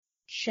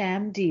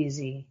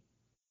Shamdeezy.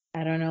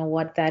 I don't know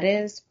what that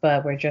is,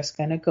 but we're just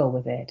gonna go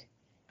with it.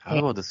 I was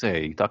about to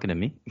say, you talking to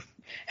me?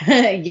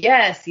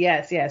 Yes,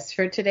 yes, yes.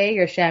 For today,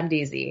 you're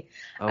Shamdeezy.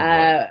 Oh boy.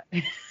 Uh,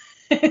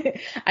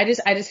 I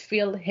just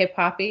feel hip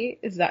hoppy.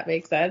 Does that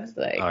make sense?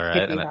 All Like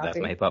right, and hippie that's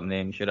my hoppy. hip hop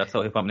name. Sure, that's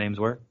how hip hop names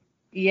work.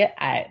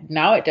 Yeah,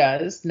 now it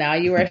does. Now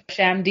you are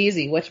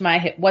Shamdeezy. What's my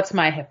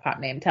hip hop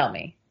name? Tell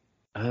me.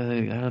 I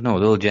don't know,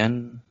 Lil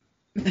Jen.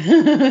 I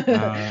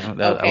went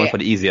Okay, for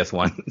the easiest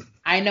one.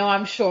 I know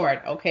I'm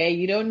short. Okay,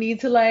 you don't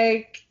need to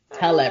like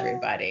tell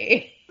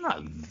everybody.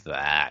 Not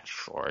that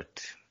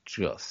short.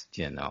 Just,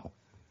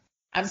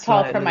 I'm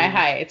tall for my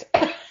slightly.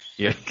 height.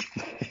 Yeah.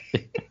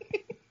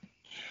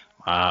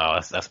 Wow,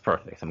 that's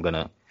perfect. I'm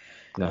gonna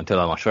tell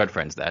all my short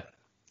friends that.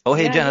 Oh,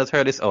 hey, Yeah. Jen, let's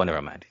hear this. Oh,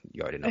 never mind.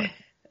 You already know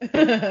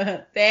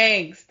it.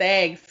 Thanks.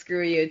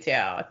 Screw you too.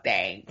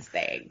 Thanks.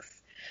 Couldn't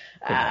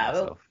help Uh,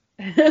 myself.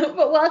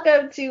 but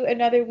welcome to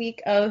another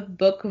week of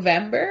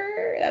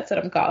Bookvember. That's what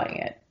I'm calling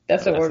it.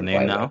 That's Oh, what that's the we're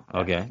name going with. now?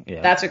 Okay,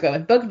 yeah. That's what we're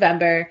going with.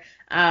 Bookvember,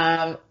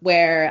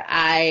 where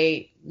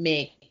I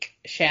make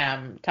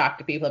Sham talk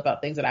to people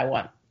about things that I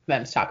want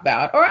them to talk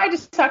about, or I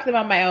just talk to them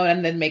on my own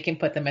and then make him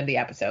put them in the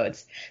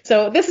episodes.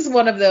 So this is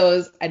one of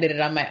those I did it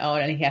on my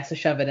own and he has to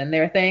shove it in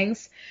there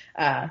things.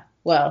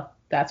 Well,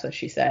 that's what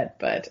she said,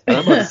 but I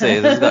was about to say,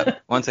 this got,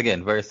 once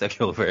again, very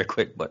sexual, very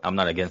quick, but I'm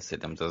not against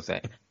it. I'm just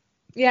saying.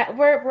 yeah,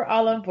 we're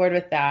all on board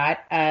with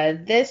that.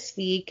 This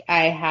week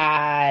I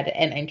had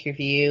an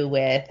interview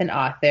with an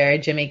author,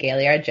 Jimmy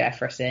Gaillard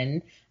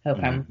Jefferson. Hope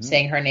I'm Hmm.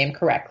 saying her name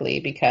correctly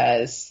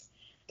because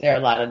there are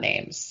a lot of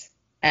names.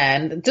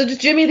 And so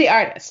just Jimmy the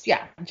artist.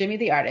 Yeah, Jimmy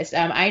the artist.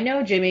 I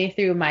know Jimmy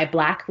through my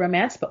Black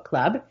Romance Book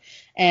Club,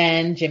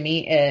 and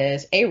Jimmy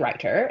is a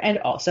writer and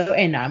also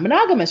a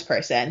non-monogamous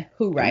person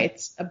who Ooh.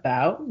 writes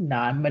about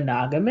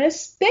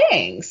non-monogamous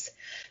things.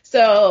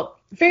 So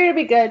figured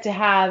it'd be good to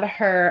have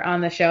her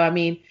on the show. I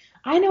mean,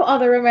 I know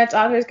other romance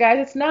authors, guys.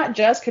 It's not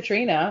just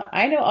Katrina.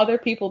 I know other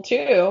people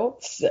too.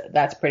 So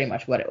that's pretty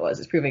much what it was.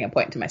 It's proving a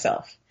point to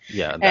myself.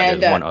 Yeah, that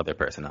And there's one other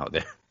person out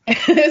there.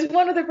 there's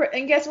one other,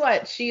 and guess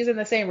what? She's in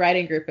the same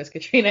writing group as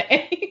Katrina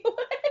anyway.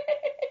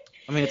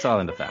 I mean, it's all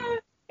in the family.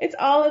 It's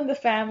all in the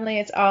family.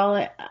 It's all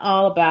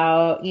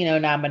about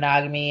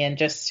non-monogamy and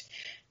just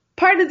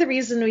part of the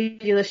reason we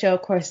do the show,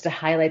 of course, is to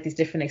highlight these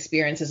different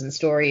experiences and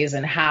stories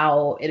and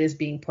how it is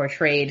being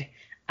portrayed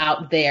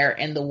out there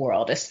in the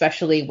world,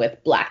 especially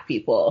with Black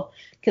people.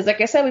 Because,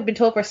 like I said, we've been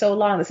told for so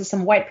long this is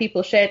some white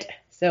people shit.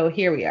 So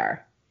here we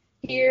are.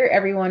 Here,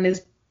 everyone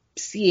is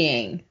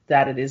seeing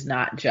that it is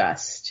not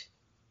just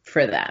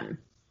for them.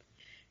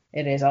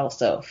 It is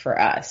also for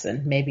us,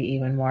 and maybe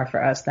even more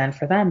for us than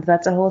for them. But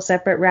that's a whole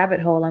separate rabbit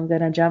hole. I'm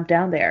gonna jump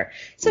down there.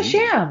 So, Ooh.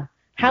 Sham,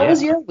 how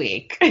was Yeah. your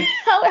week?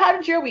 How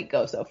did your week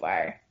go so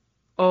far?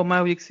 Oh,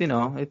 my weeks,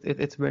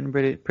 it's been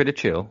pretty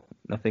chill.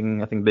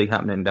 Nothing big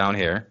happening down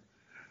here.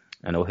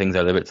 I know things are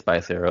a little bit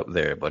spicier up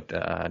there, but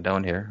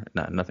down here,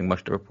 nothing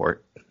much to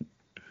report.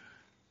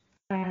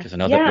 Yeah,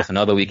 Just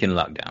another week in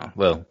lockdown.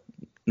 Well,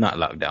 not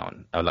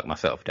lockdown. I locked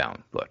myself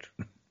down, but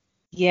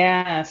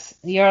yes,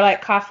 you're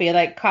like coffee.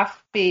 Like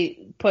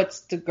coffee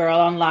puts the girl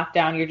on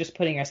lockdown. You're just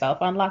putting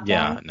yourself on yeah,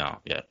 lockdown. no,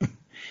 yeah.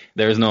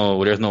 There's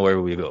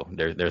nowhere we go.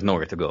 There's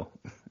nowhere to go.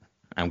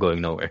 I'm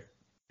going nowhere.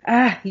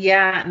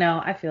 Yeah,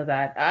 no, I feel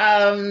that.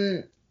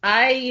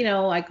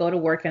 I go to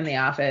work in the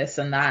office,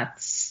 and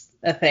that's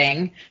a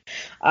thing.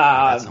 Oh,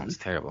 that sounds Um,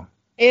 terrible.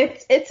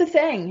 it's a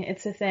thing.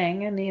 It's a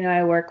thing, and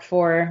I work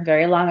for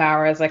very long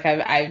hours. Like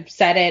I've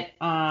said it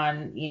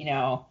on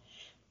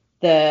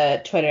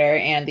the Twitter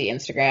and the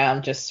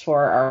Instagram just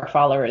for our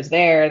followers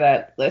there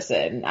that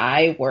listen,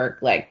 I work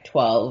like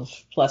 12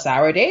 plus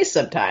hour days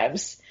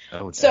sometimes.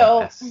 Oh,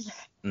 So that's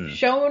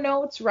show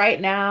notes right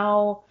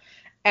now,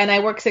 and I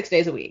work 6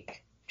 days a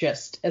week,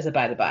 just as a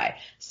by the by.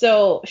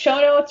 So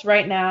show notes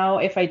right now,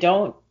 if I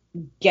don't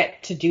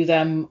get to do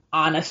them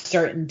on a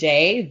certain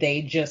day,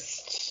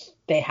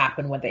 they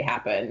happen when they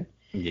happen.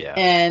 yeah,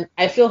 And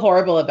I feel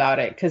horrible about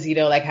it because,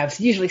 like I was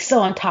usually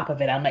so on top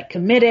of it. I'm like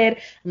committed,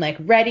 I'm like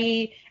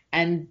ready,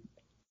 and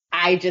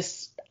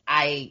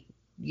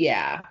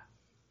yeah,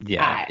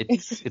 yeah. I,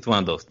 It's one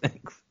of those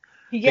things.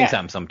 Things yeah,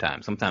 happen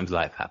sometimes. Sometimes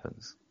life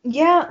happens.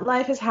 yeah,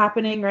 life is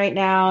happening right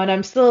now, and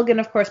I'm still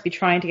gonna, of course, be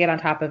trying to get on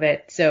top of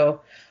it.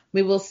 So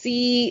we will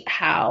see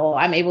how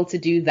I'm able to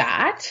do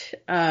that.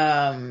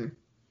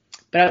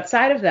 But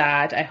outside of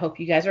that, I hope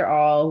you guys are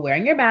all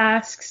wearing your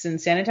masks and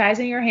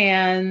sanitizing your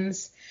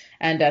hands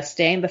and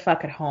staying the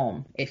fuck at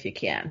home if you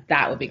can.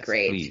 That would be Yes,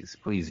 great.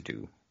 please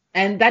do.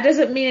 And that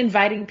doesn't mean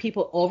inviting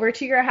people over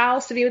to your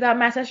house to be without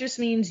masks. That just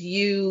means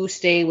you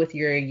stay with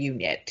your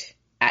unit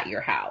at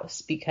your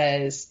house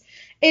because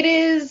it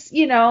is,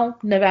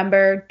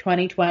 November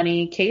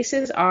 2020.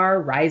 Cases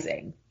are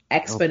rising Oh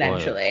boy.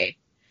 exponentially.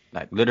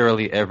 Like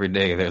literally every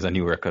day there's a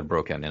new record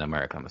broken in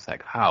America. I'm just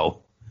like, how?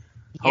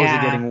 How is it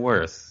Yeah. getting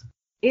worse?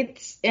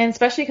 And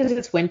especially because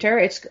it's winter,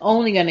 it's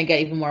only going to get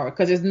even more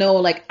because there's no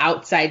like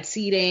outside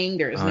seating,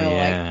 there's Oh no like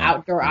yeah.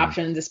 outdoor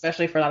options,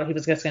 especially for a lot of people.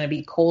 It's just going to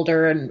be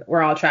colder and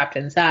we're all trapped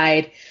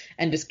inside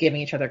and just giving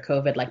each other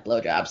COVID like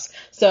blowjobs.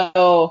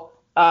 So,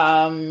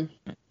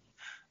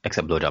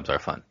 Except blowjobs are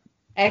fun.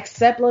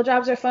 except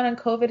blowjobs are fun and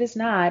COVID is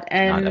not, Not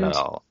at and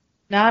all.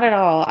 not at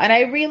all. And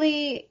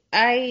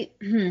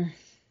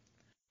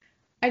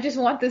I just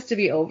want this to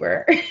be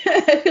over.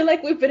 I feel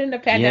like we've been in a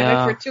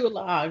pandemic for Yeah. too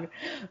long,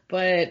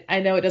 but I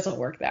know it doesn't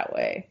work that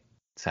way.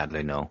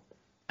 Sadly, no.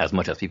 As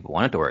much as people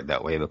want it to work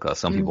that way, because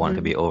some people want it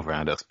to Hmm. be over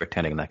and us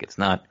pretending like it's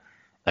not,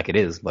 like it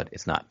is, but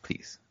it's not.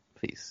 Please,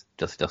 please,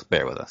 just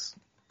bear with us.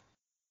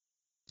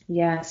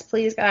 Yes,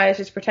 please, guys,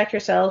 just protect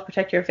yourselves,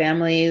 protect your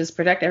families,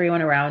 protect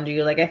everyone around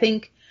you. Like, I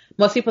think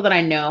most people that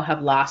I know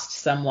have lost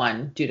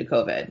someone due to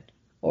COVID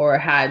or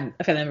had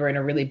a family member in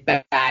a really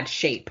bad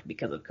shape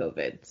because of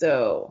COVID.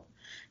 So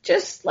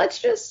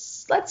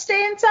let's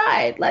stay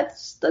inside.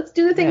 Let's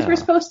do the things we're Yeah.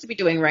 supposed to be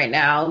doing right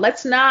now.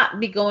 Let's not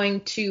be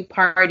going to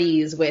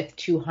parties with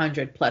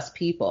 200 plus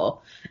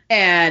people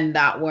and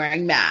not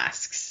wearing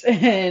masks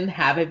and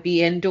have it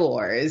be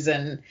indoors.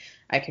 And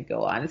I could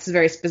go on. This is a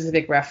very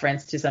specific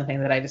reference to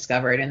something that I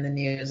discovered in the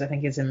news. I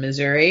think it's in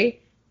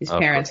Missouri. These Of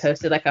parents course.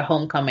 hosted like a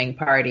homecoming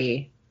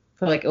party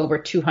for like over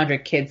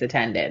 200 kids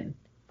attended,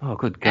 Oh,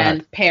 good God.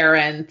 and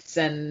parents,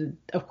 and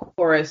of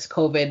course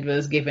COVID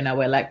was given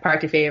away like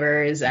party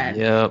favors, and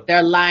Yep.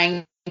 they're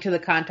lying to the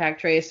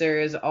contact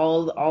tracers,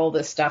 all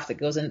the stuff that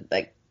goes in,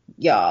 like,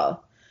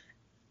 y'all,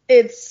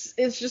 it's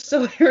just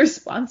so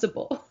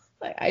irresponsible.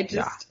 Like,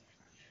 Yeah.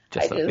 I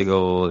Just a big just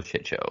old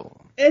shit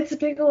show. it's a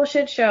big old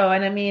shit show.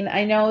 And I mean,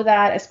 I know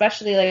that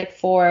especially like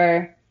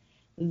for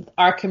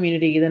our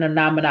community, the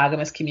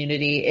non-monogamous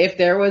community, if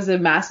there was a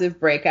massive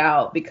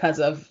breakout because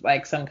of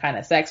like some kind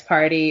of sex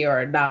party or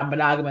a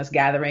non-monogamous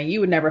gathering,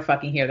 you would never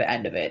fucking hear the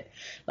end of it.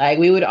 Like,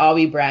 we would all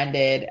be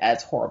branded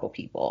as horrible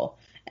people.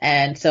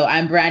 And so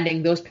I'm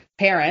branding those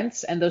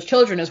parents and those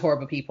children as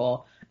horrible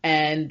people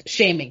and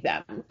shaming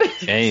them.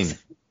 Shame.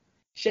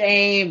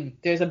 Shame.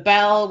 There's a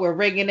bell. We're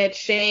ringing it.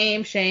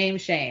 Shame, shame,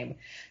 shame.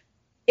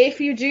 If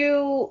you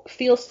do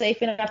feel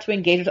safe enough to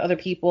engage with other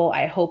people,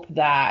 I hope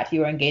that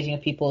you are engaging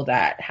with people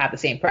that have the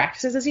same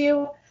practices as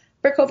you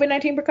for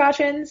COVID-19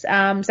 precautions,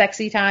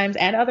 sexy times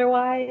and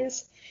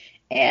otherwise,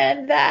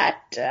 and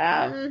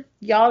that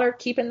y'all are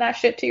keeping that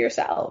shit to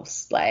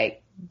yourselves.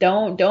 Like,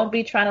 don't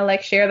be trying to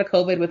like share the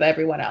COVID with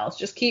everyone else.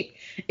 Just keep,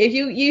 if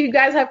you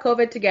guys have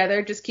COVID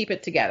together, just keep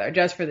it together,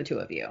 just for the two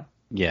of you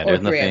Yeah, or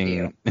there's three of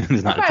you nothing,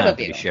 there's or not a five time of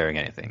to be you. sharing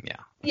anything. Yeah.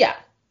 Yeah,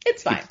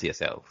 it's Keep fine. it to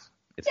yourselves.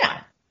 It's Yeah.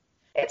 fine.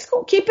 It's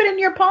cool. Keep it in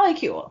your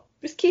polycule.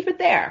 Just keep it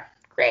there.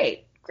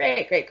 Great,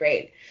 great, great,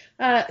 great.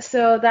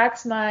 So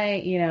that's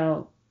my,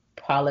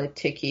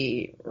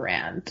 politicky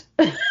rant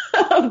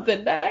of the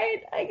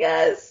night, I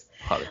guess.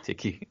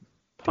 Politicky.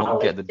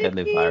 Don't get the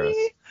deadly virus.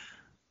 Politicky.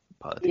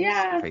 Politics.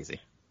 Yeah. Crazy.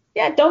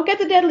 Yeah, don't get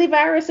the deadly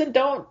virus and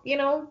don't,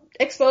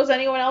 expose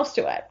anyone else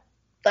to it.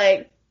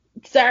 Like,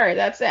 sorry,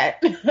 that's it.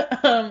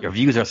 Your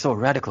views are so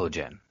radical,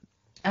 Jen.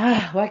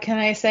 What can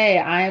I say?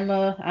 I'm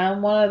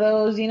one of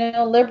those,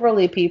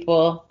 liberally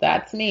people.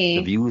 That's The me.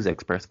 views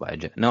expressed by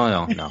Jen.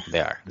 No, they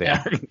are. They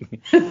Yeah. are.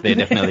 They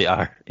definitely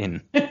are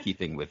in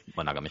keeping with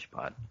Monogamish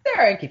Pod.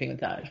 They're in keeping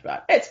with knowledge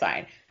about. It's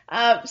fine.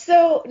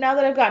 So now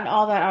that I've gotten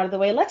all that out of the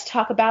way, let's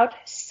talk about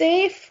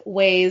safe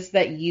ways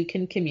that you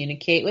can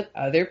communicate with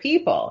other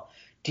people.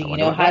 Do I you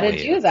wonder know what how that to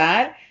way do is.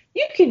 that?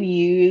 You can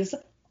use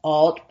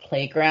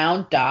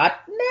altplayground.net.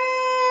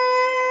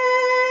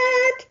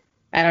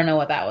 I don't know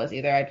what that was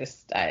either. Of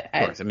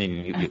course. I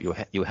mean,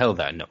 you held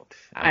that note.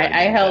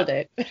 I held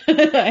it.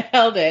 I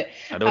held it.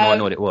 I don't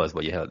know what it was,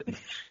 but you held it.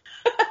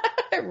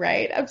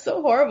 Right. I'm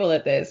so horrible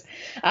at this.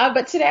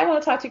 But today I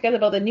want to talk to you guys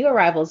about the new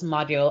arrivals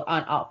module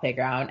on Alt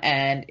Playground,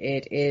 and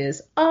it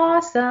is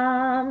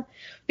awesome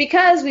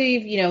because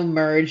we've,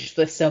 merged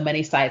with so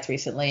many sites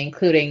recently,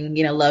 including,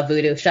 Love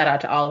Voodoo. Shout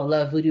out to all the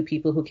Love Voodoo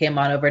people who came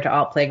on over to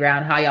Alt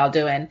Playground. How y'all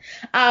doing?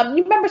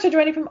 New members are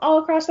joining from all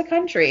across the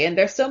country, and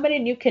there's so many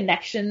new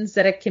connections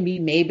that can be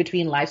made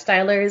between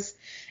lifestylers.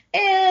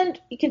 And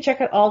you can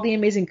check out all the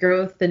amazing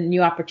growth and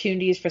new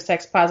opportunities for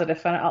sex positive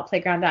fun at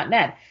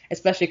altplayground.net,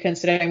 especially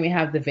considering we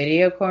have the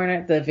video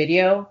corner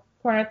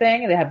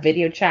thing. They have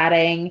video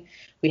chatting.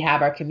 We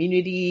have our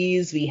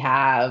communities. We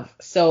have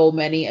so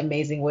many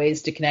amazing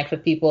ways to connect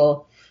with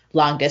people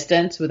long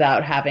distance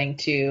without having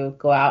to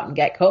go out and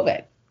get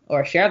COVID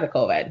or share the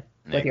COVID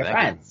with your Exactly.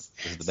 friends.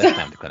 This is the best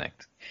time to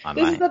connect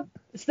online.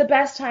 It's the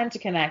best time to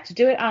connect.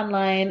 Do it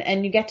online,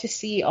 and you get to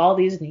see all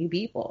these new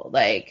people.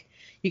 Like,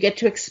 you get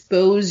to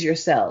expose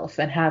yourself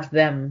and have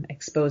them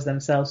expose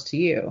themselves to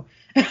you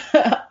on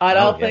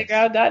Oh, yes.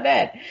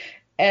 altplayground.net.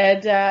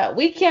 And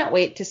we can't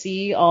wait to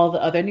see all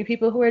the other new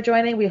people who are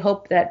joining. We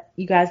hope that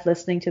you guys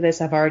listening to this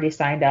have already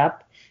signed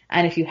up.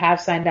 And if you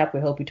have signed up, we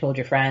hope you told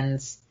your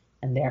friends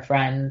and their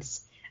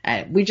friends.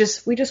 And we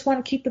just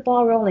want to keep the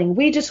ball rolling.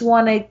 We just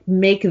want to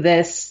make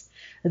this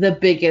the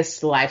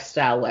biggest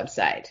lifestyle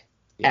website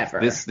Yes,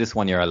 ever. this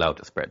one you're allowed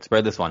to spread.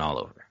 Spread this one all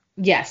over.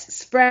 Yes,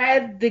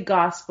 spread the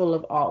gospel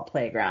of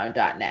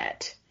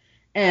altplayground.net.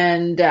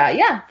 And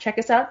yeah, check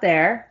us out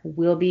there.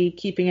 We'll be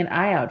keeping an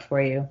eye out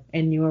for you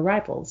and new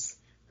arrivals.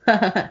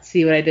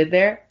 See what I did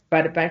there?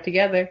 Brought it back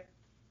together.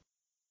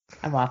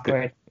 I'm Good,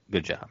 awkward.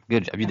 good job.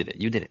 Good job. You did it.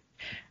 You did it.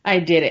 I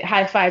did it.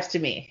 High fives to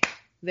me.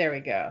 There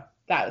we go.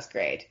 That was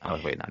great. I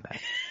was waiting on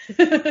that.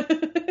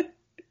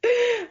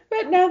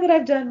 But now that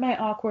I've done my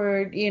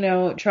awkward,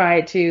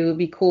 try to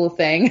be cool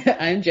thing,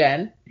 I'm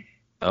Jen.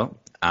 Oh,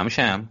 I'm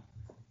Sham.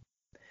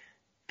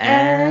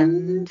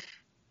 And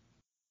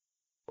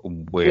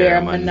we're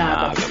we're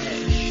monogamous.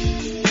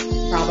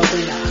 monogamous.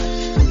 Probably not.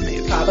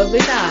 Maybe. Probably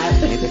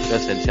not. Maybe I should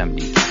have said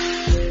Shamdi.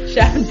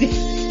 Shamdi.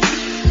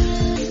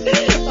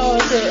 Oh,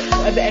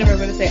 so at the end we're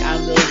going to say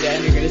I'm Lil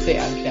Jen. You're going to say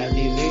I'm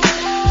Shamdi.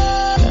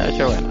 Yeah,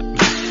 sure, why not?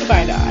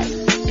 Why not?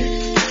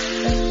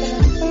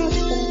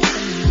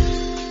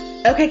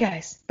 Okay,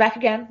 guys, back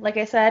again. Like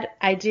I said,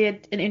 I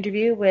did an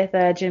interview with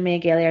Jimmy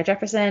Gaillard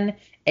Jefferson,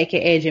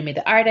 aka Jimmy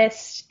the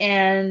Artist,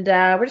 and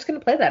we're just going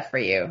to play that for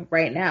you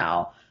right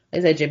now.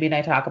 As I said, Jimmy and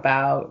I talk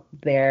about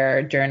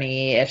their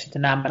journey to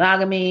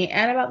non-monogamy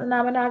and about the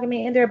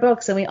non-monogamy in their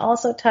books, and we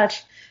also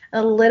touch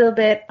a little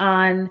bit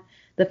on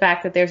the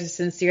fact that there's a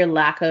sincere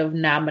lack of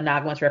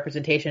non-monogamous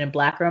representation in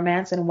Black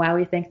romance and why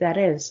we think that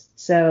is.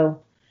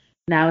 So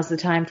now is the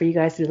time for you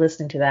guys to be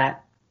listening to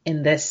that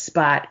in this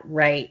spot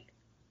right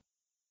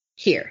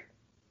here.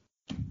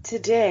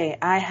 Today,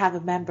 I have a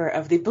member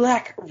of the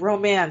Black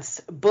Romance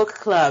Book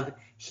Club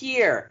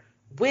here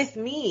with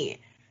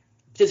me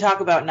to talk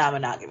about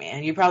non-monogamy.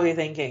 And you're probably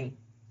thinking,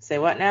 say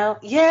what now?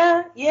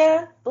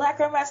 Yeah, Black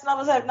Romance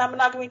novels have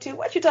non-monogamy too.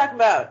 What you talking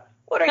about?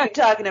 What are you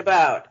talking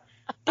about?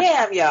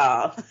 Damn,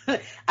 y'all.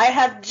 I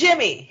have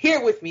Jimmy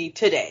here with me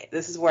today.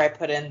 This is where I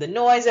put in the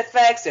noise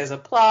effects. There's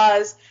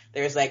applause.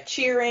 There's like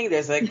cheering.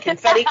 There's like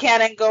confetti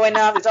cannon going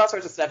off. There's all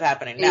sorts of stuff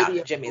happening now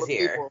that Jimmy's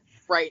here.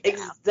 Right now.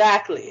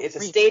 Exactly. It's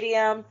a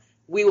stadium.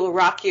 We Will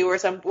Rock You or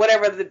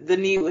whatever the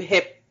new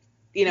hip,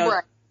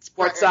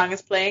 sports song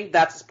is playing.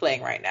 That's what's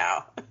playing right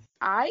now.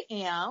 I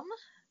am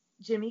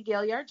Jimmy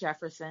Gaillard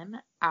Jefferson.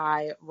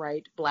 I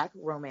write Black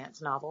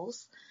romance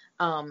novels.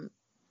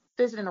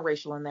 There's an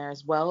interracial in there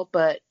as well,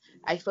 but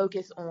I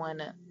focus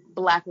on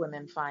Black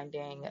women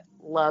finding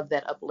love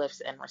that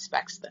uplifts and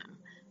respects them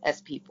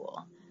as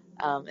people.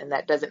 And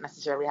that doesn't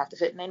necessarily have to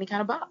fit in any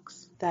kind of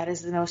box. That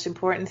is the most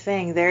important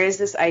thing. There is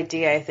this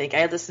idea, I think.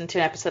 I listened to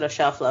an episode of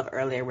Shelf Love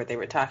earlier where they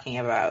were talking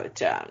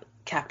about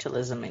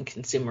capitalism and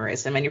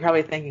consumerism. And you're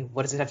probably thinking,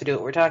 what does it have to do with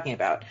what we're talking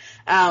about?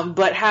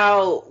 But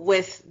how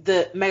with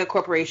the mega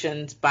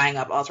corporations buying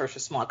up all sorts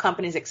of small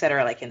companies, et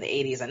cetera, like in the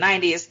 80s and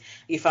 90s,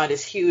 you found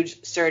this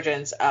huge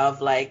surgence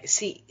of like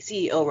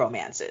CEO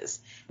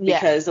romances.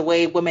 Because the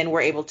way women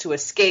were able to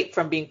escape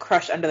from being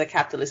crushed under the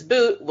capitalist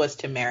boot was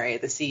to marry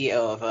the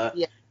CEO of a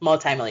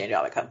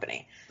multi-million-dollar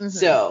company. Mm-hmm.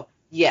 So,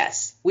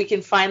 yes, we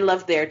can find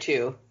love there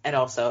too, and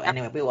also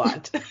anyway we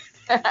want.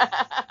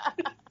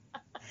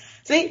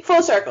 See,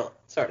 full circle,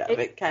 sort of.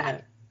 It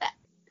kind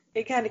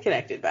of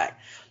connected back.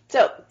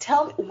 So,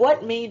 tell me,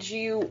 what made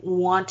you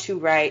want to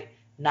write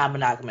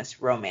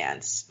non-monogamous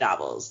romance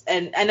novels?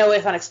 And I know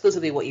it's not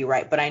exclusively what you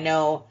write, but I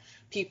know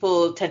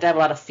people tend to have a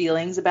lot of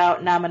feelings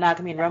about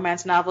non-monogamy in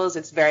romance novels.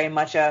 It's very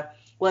much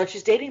well, if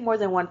she's dating more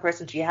than one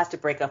person, she has to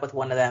break up with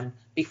one of them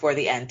before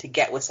the end to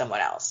get with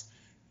someone else.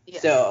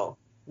 Yes. So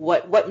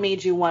what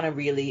made you want to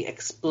really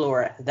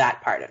explore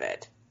that part of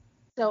it?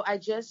 So I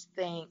just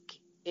think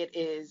it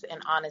is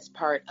an honest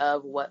part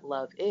of what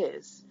love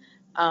is.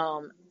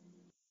 Also,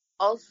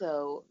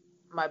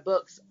 my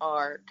books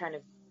are kind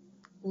of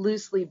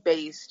loosely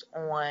based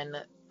on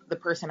the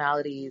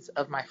personalities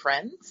of my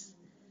friends,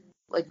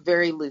 like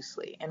very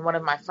loosely. And one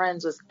of my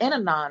friends was in a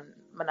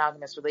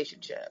non-monogamous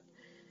relationship.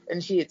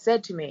 And she had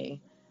said to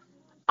me,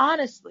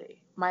 honestly,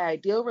 my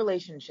ideal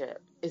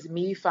relationship is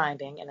me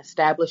finding an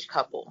established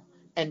couple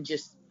and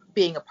just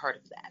being a part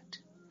of that.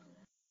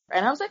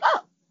 And I was like, oh,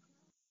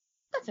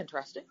 that's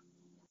interesting.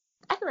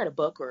 I could write a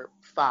book or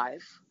 5 or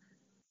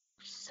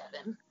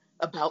 7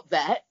 about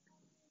that.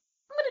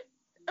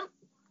 I'm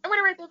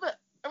gonna write that book.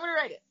 I'm gonna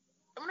write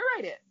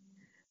it.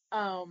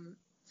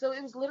 So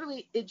it was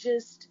literally, it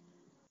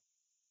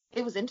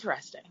was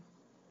interesting.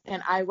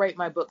 And I write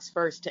my books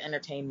first to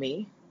entertain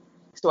me.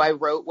 So I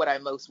wrote what I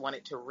most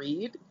wanted to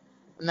read.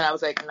 And then I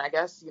was like, and I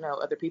guess,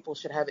 other people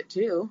should have it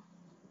too.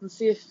 Let's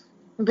see if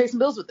I can pay some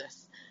bills with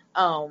this.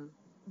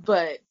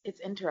 But it's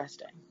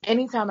interesting.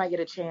 Anytime I get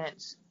a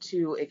chance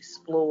to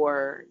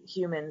explore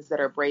humans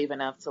that are brave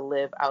enough to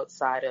live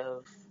outside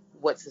of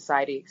what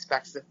society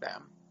expects of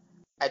them,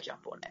 I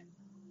jump on it.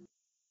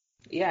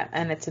 Yeah,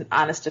 and it's an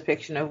honest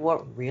depiction of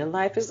what real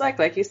life is like.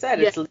 Like you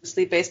said, it's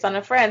loosely based on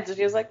a friend. So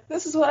she was like,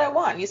 this is what I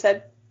want. And you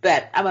said,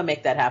 bet, I'm going to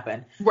make that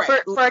happen.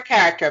 Right. For a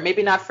character.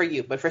 Maybe not for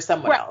you, but for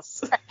someone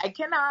else. I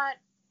cannot,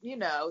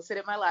 sit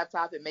at my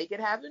laptop and make it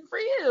happen for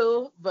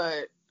you,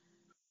 but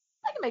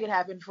I can make it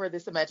happen for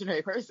this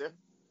imaginary person.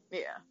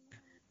 Yeah.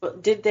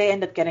 But did they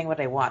end up getting what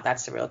they want?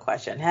 That's the real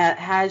question.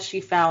 Has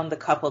she found the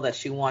couple that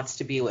she wants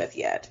to be with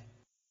yet?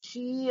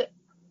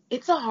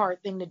 It's a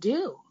hard thing to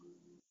do.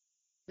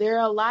 there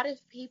are a lot of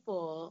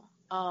people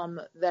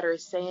that are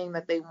saying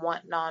that they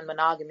want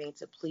non-monogamy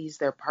to please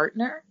their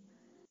partner.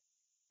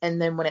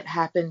 And then when it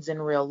happens in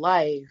real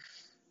life,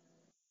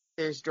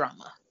 there's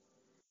drama.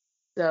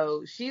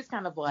 So she's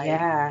kind of like,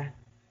 Yeah.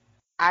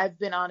 I've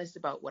been honest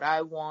about what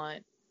I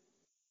want.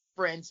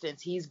 For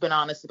instance, he's been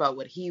honest about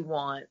what he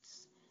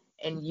wants.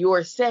 And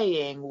you're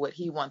saying what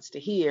he wants to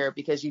hear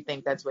because you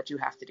think that's what you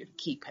have to do to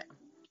keep him.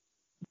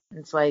 And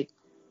it's like,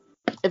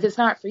 if it's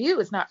not for you,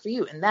 it's not for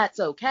you. And that's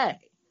okay.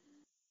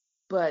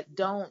 But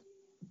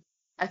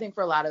I think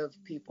for a lot of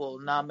people,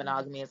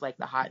 non-monogamy is like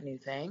the hot new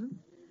thing.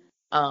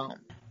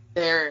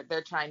 They're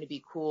trying to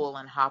be cool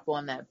and hop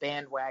on that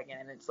bandwagon,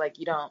 and it's like,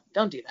 you don't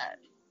do that.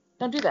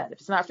 Don't do that. If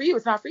it's not for you,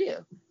 it's not for you.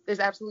 There's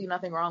absolutely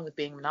nothing wrong with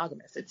being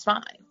monogamous. It's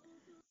fine.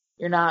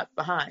 You're not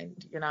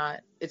behind.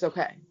 It's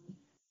okay.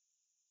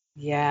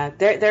 Yeah,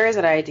 there is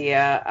an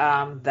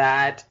idea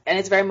that, and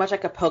it's very much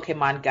like a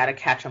Pokemon gotta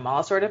catch 'em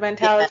all sort of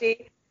mentality.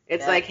 Yeah.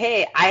 It's like,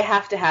 hey, I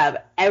have to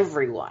have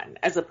everyone,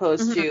 as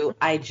opposed to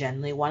I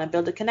genuinely want to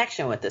build a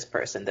connection with this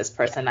person.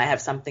 I have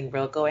something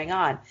real going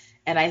on.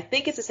 And I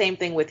think it's the same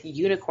thing with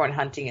unicorn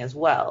hunting as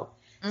well.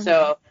 Mm-hmm.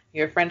 So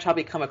your friend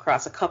probably come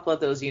across a couple of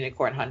those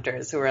unicorn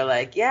hunters who are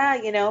like,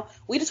 yeah,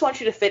 we just want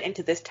you to fit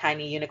into this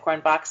tiny unicorn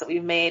box that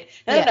we've made.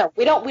 No,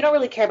 we don't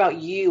really care about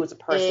you as a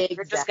person. Exactly.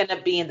 You're just going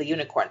to be in the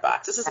unicorn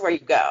box. This is where you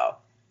go.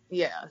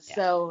 Yeah.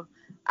 So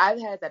I've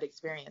had that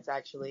experience,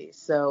 actually.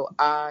 So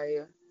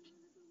I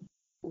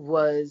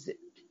was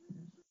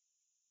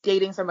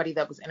dating somebody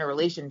that was in a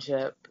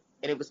relationship,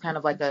 and it was kind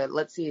of like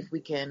let's see if we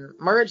can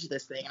merge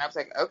this thing. And I was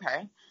like,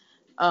 okay.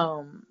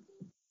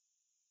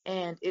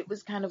 And it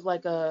was kind of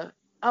like I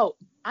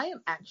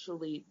am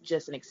actually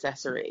just an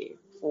accessory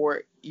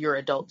for your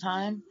adult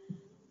time.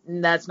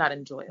 And that's not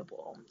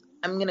enjoyable.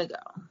 I'm going to go.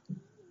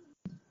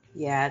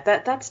 Yeah,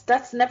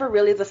 that's never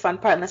really the fun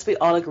part unless we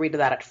all agree to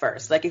that at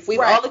first. Like if we've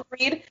all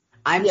agreed,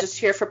 I'm just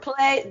here for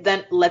play,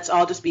 then let's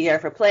all just be here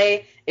for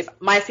play. If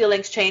my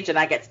feelings change and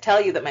I get to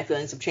tell you that my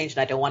feelings have changed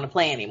and I don't want to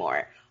play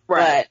anymore.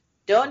 Right. But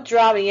don't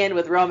draw me in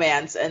with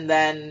romance and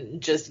then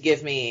just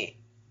give me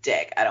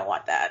dick. I don't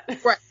want that.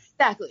 Right.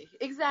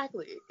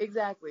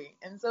 Exactly.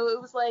 And so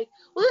it was like,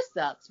 well, this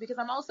sucks because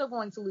I'm also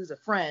going to lose a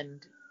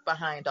friend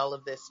behind all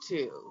of this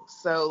too.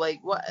 So like,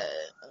 what?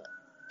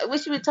 I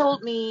wish you had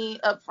told me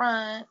up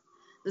front.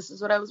 This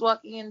is what I was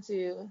walking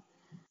into.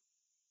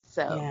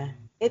 So yeah,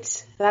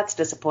 that's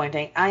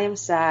disappointing. I am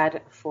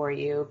sad for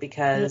you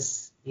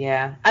because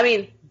I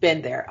mean,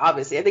 been there.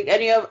 Obviously, I think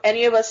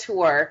any of us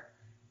who are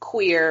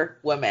queer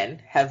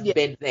women have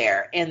been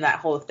there in that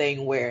whole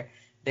thing where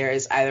there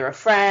is either a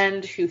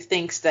friend who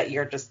thinks that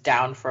you're just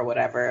down for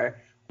whatever,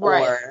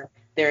 or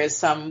there is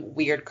some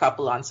weird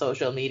couple on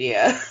social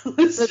media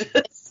who's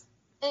just,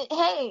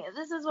 hey,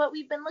 this is what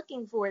we've been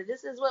looking for.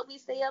 This is what we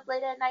stay up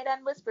late at night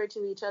and whisper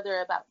to each other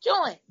about.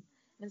 Join. And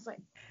it's like,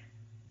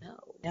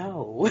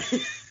 no.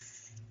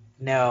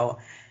 No.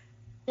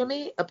 You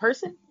me a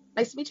person?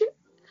 Nice to meet you.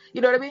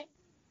 You know what I mean?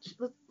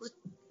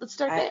 Let's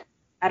start there.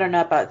 I don't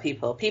know about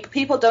people.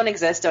 People don't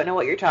exist. Don't know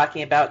what you're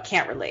talking about.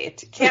 Can't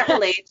relate.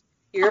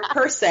 You're a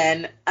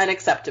person.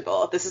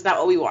 Unacceptable. This is not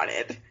what we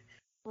wanted.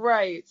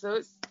 Right. So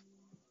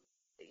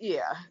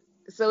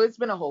it's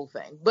been a whole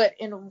thing. But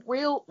in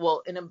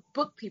a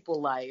book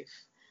people life,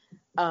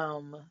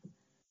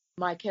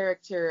 my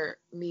character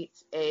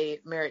meets a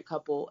married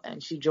couple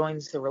and she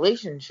joins the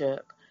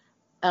relationship.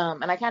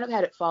 And I kind of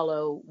had it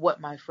follow what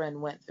my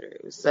friend went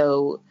through.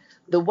 So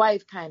the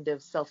wife kind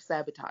of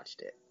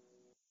self-sabotaged it.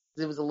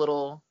 It was a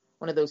little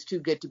one of those too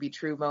good to be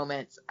true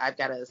moments. I've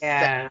got to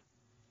set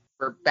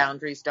where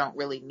boundaries don't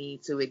really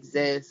need to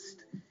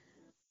exist.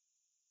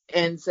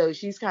 And so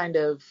she's kind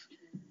of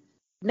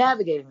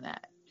navigating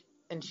that.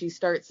 And she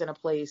starts in a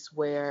place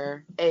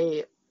where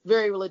a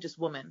very religious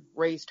woman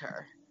raised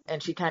her.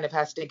 And she kind of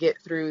has to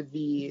get through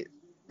the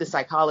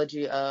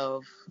psychology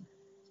of,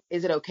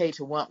 is it okay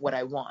to want what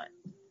I want?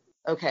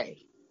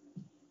 Okay.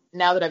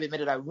 Now that I've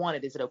admitted I want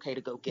it, is it okay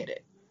to go get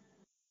it?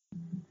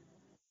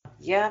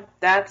 Yeah,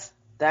 that's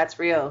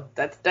real.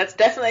 That's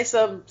definitely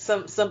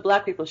some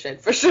Black people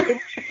shit for sure.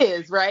 It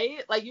is,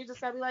 right? Like you just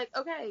gotta be like,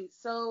 okay,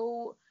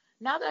 so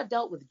now that I've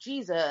dealt with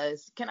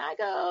Jesus, can I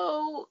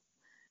go?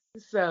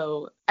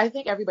 So I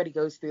think everybody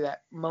goes through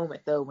that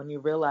moment though when you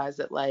realize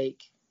that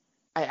like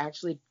I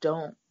actually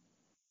don't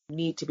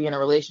need to be in a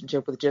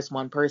relationship with just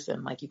one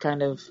person. Like you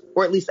kind of,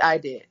 or at least I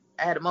did.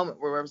 I had a moment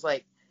where I was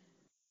like,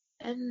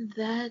 and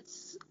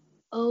that's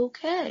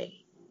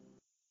okay.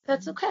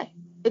 That's okay.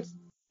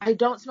 I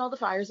don't smell the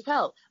fires of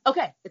hell.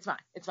 Okay, it's fine.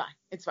 Let's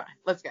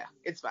go.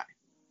 It's fine.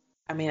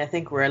 I mean, I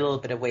think we're a little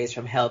bit of ways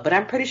from hell, but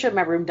I'm pretty sure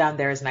my room down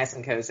there is nice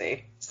and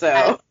cozy.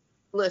 So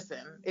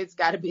listen, it's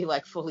got to be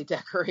like fully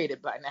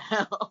decorated by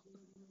now.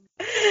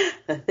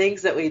 The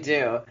things that we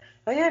do.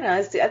 Oh yeah,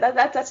 no,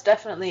 that's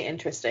definitely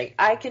interesting.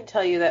 I can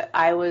tell you that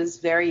I was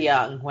very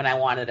young when I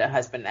wanted a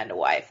husband and a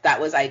wife. That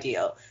was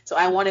ideal. So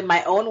I wanted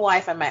my own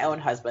wife and my own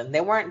husband.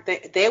 They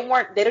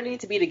don't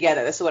need to be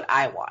together. This is what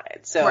I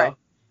wanted. So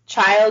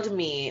child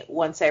me,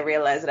 once I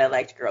realized that I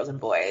liked girls and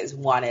boys,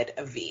 wanted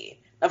a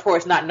V. Of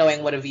course, not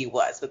knowing what a V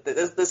was, but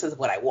this is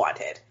what I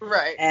wanted.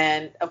 Right.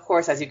 And of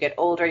course, as you get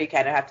older, you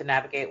kind of have to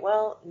navigate,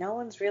 well, no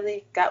one's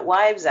really got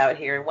wives out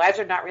here. Wives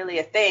are not really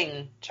a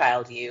thing,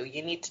 child you.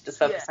 You need to just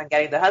focus on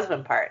getting the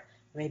husband part.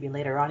 Maybe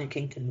later on you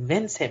can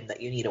convince him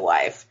that you need a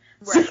wife.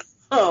 Right.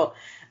 So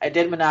I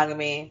did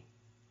monogamy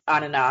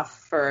on and off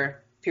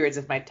for periods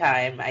of my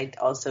time. I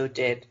also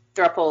did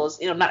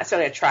thruples, not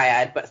necessarily a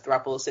triad, but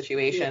thruple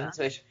situations,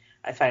 which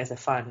I find is a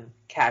fun,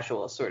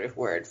 casual sort of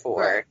word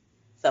for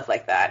stuff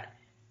like that.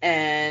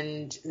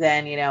 And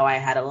then, I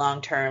had a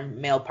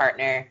long-term male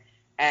partner,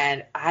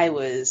 and I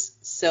was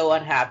so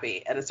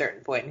unhappy at a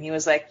certain point. And he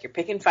was like, you're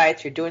picking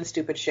fights, you're doing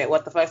stupid shit,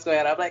 what the fuck's going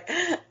on? I'm like,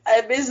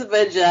 I miss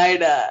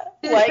vagina.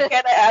 Why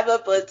can't I have a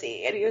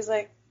pussy? And he was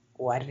like,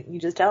 why didn't you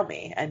just tell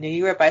me? I knew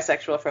you were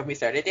bisexual from we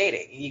started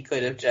dating. You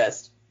could have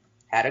just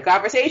had a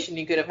conversation.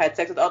 You could have had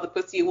sex with all the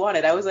pussy you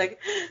wanted. I was like,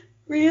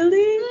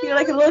 really?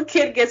 Like a little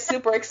kid gets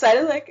super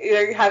excited, like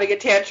you're having a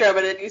tantrum,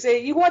 and then you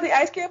say, you want the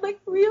ice cream? I'm like,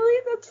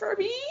 really? That's for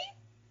me?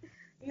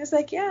 He was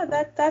like, yeah,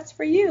 that's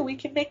for you. We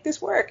can make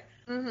this work.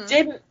 Mm-hmm.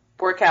 Didn't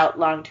work out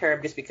long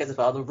term just because of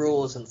all the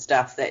rules and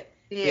stuff that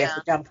you have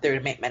to jump through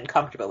to make men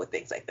comfortable with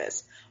things like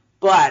this.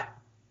 But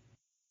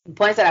the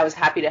point is that I was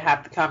happy to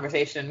have the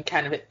conversation and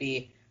kind of it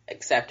be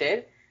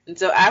accepted. And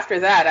so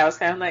after that, I was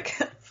kind of like,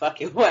 fuck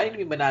you, why didn't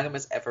we be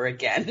monogamous ever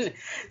again?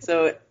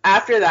 So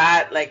after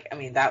that,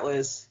 that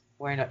was,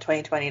 we're in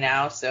 2020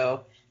 now,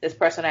 so this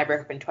person I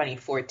broke up in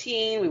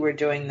 2014. We were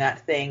doing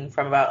that thing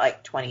from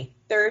about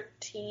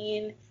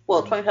 2013.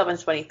 Well, 2012 and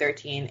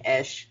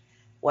 2013-ish,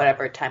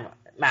 whatever time.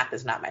 Math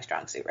is not my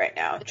strong suit right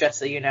now, just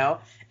so you know.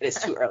 It is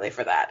too early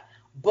for that.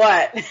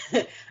 But,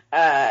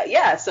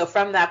 so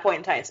from that point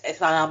in time, it's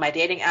on all my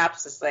dating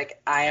apps. It's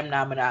like, I am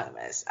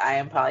non-monogamous. I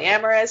am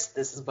polyamorous.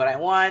 This is what I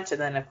want.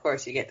 And then, of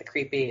course, you get the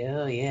creepy,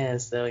 oh, yeah,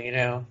 so,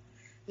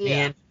 me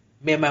and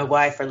my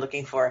wife are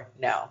looking for,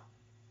 no.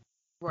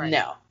 Right.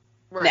 No.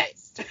 Right.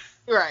 Next.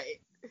 Right.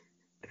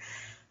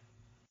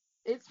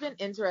 It's been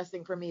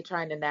interesting for me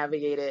trying to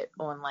navigate it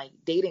on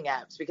dating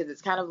apps, because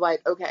it's kind of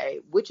like, okay,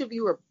 which of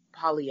you are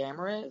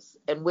polyamorous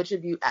and which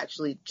of you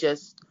actually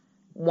just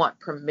want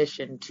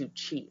permission to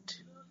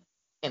cheat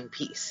in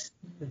peace?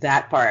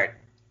 That part.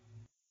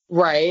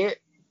 Right.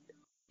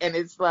 And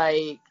it's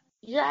like,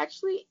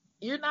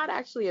 you're not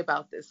actually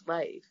about this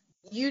life.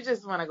 You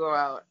just want to go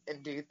out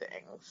and do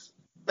things.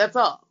 That's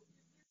all.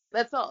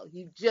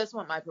 You just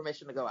want my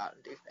permission to go out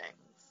and do things.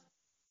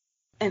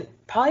 And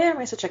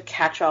polyamory is such a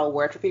catch-all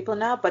word for people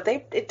now, but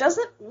it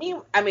doesn't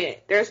mean,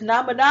 there's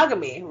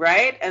non-monogamy,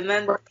 right? And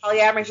then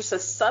polyamory is just a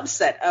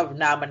subset of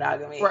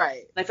non-monogamy.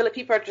 Right. And I feel like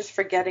people are just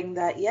forgetting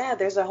that,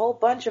 there's a whole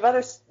bunch of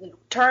other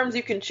terms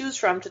you can choose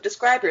from to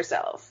describe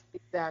yourself.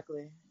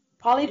 Exactly.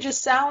 Poly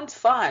just sounds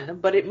fun,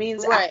 but it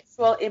means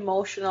actual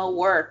emotional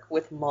work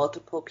with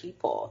multiple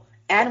people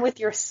and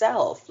with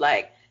yourself.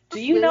 Do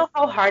you know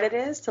how hard it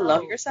is to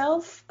love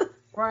yourself?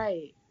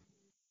 Right.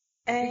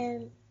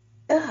 And,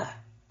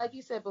 like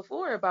you said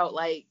before about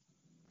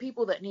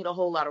people that need a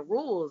whole lot of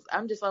rules,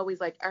 I'm just always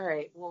like, all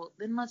right, well,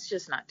 then let's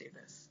just not do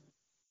this.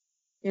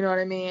 You know what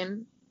I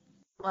mean?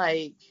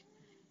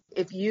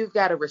 If you've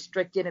got to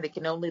restrict it and it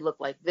can only look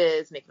like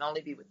this and it can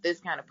only be with this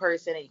kind of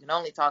person and you can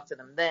only talk to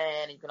them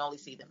then and you can only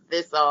see them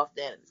this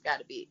often, it's got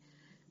to be,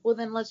 well,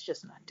 then let's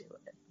just not do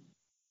it.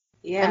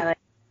 Yeah.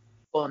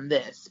 On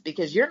this,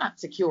 because you're not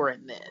secure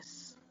in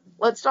this.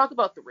 Let's talk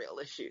about the real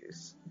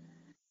issues.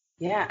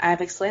 Yeah,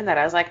 I've explained that.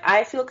 I was like,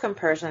 I feel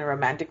compersion in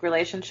romantic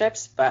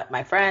relationships, but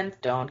my friend,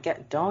 don't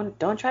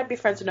try to be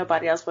friends with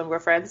nobody else when we're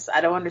friends. I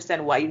don't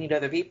understand why you need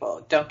other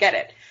people. Don't get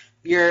it.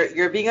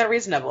 You're being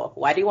unreasonable.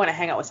 Why do you want to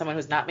hang out with someone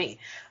who's not me?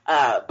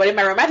 But in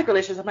my romantic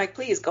relationships, I'm like,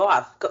 please go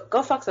off,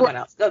 go fuck someone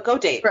else, go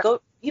date,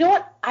 go. You know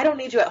what? I don't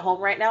need you at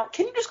home right now.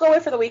 Can you just go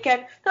away for the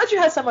weekend? Don't you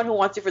have someone who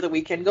wants you for the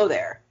weekend? Go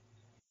there.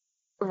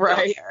 Right.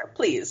 Go here,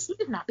 please. You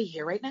could not be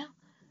here right now.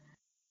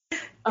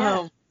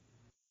 Yeah.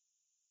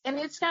 And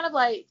it's kind of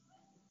like,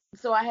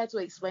 so I had to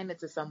explain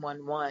it to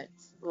someone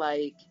once,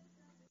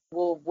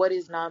 well, what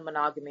is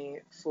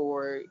non-monogamy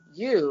for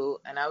you?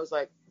 And I was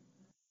like,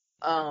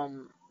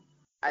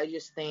 I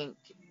just think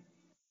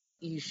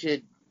you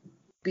should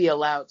be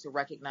allowed to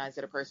recognize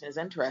that a person is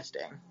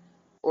interesting,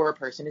 or a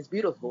person is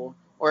beautiful,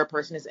 or a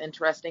person is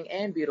interesting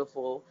and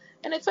beautiful,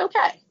 and it's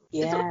okay.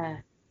 Yeah. It's okay.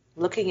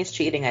 Looking is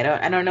cheating. I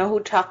don't know who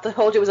told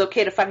you it was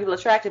okay to find people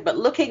attractive, but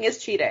looking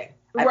is cheating.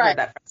 I've heard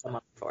that from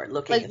someone before.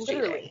 Looking is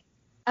literally, cheating.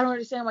 I don't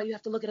understand why you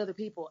have to look at other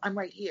people. I'm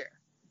right here.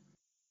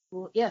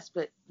 Well, yes,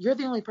 but you're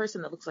the only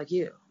person that looks like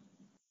you.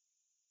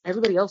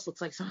 Everybody else looks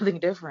like something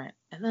different.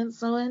 And that's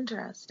so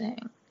interesting.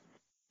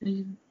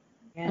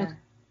 Yeah.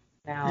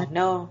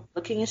 No,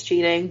 looking is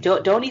cheating.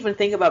 Don't even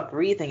think about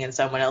breathing in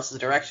someone else's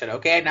direction,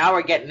 okay? Now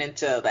we're getting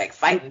into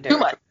fighting. Too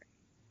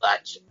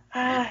much.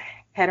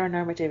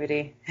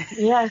 Heteronormativity.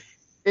 Yeah.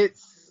 It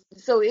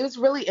was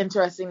really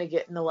interesting to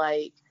get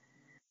into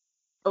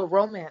a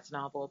romance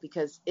novel,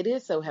 because it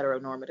is so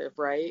heteronormative,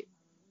 right?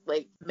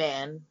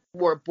 Man,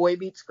 where boy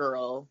meets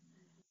girl,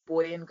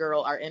 boy and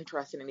girl are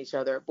interested in each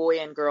other, boy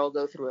and girl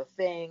go through a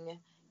thing,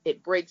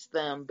 it breaks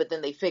them, but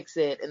then they fix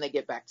it and they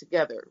get back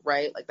together,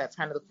 right? Like that's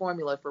kind of the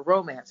formula for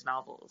romance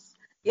novels.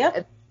 Yep.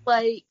 And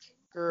like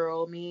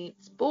girl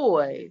meets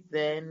boy,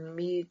 then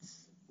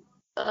meets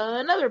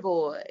another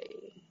boy,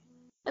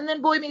 and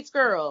then boy meets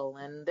girl,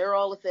 and they're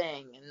all a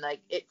thing, and like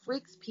it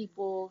freaks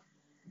people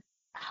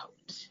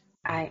out.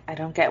 I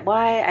don't get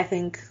why.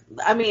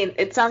 I mean,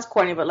 it sounds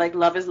corny, but like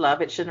love is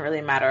love. It shouldn't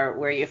really matter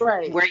where you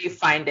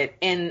find it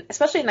in,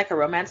 especially in like a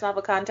romance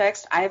novel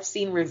context. I have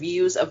seen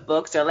reviews of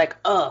books. They're like,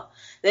 oh,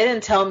 they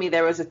didn't tell me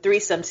there was a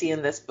threesome scene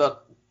in this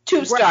book.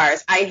 2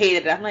 stars. I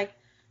hated it. I'm like,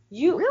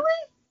 you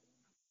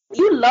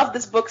love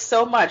this book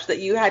so much that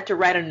you had to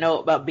write a note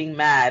about being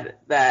mad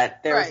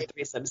that there was a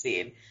threesome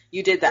scene.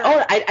 You did that.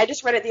 Oh, I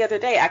just read it the other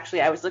day.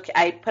 Actually,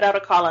 I put out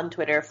a call on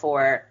Twitter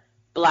for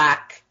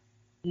Black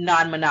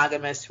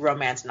non-monogamous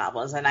romance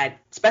novels, and I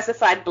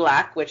specified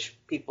Black, which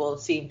people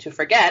seem to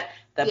forget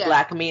that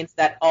Black means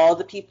that all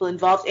the people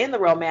involved in the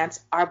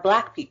romance are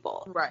Black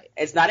people. Right.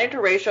 It's not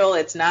interracial.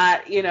 It's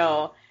not,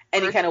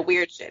 any kind of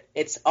weird shit.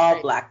 It's all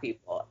Black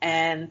people,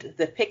 and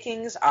the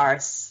pickings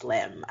are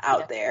slim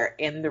out there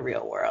in the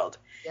real world.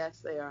 Yes,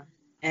 they are.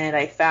 And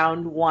I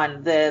found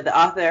one. The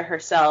author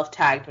herself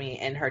tagged me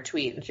in her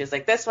tweet, and she was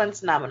like, "This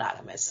one's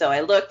non-monogamous." So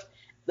I looked.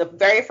 The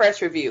very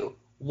first review,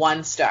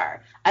 1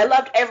 star. I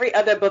loved every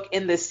other book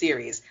in this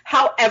series.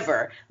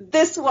 However,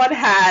 this one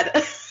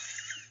had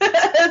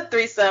a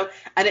threesome,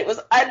 and it was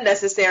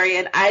unnecessary,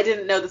 and I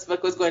didn't know this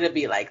book was going to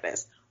be like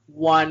this.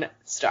 1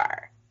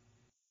 star.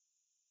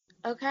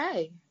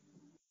 Okay.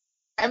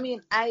 I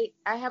mean, I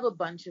have a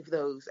bunch of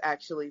those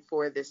actually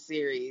for this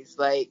series,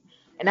 like,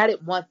 and I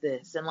didn't want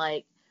this, and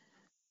like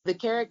the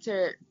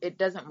character, it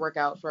doesn't work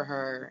out for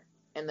her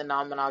in the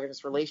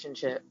non-monogamous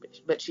relationship,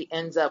 but she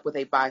ends up with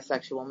a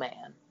bisexual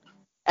man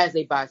as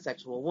a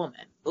bisexual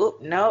woman. Oh,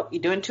 no,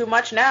 you're doing too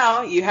much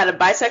now. You had a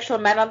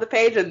bisexual man on the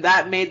page, and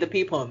that made the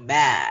people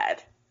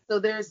mad. So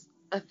there's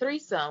a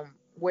threesome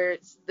where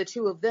it's the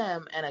 2 of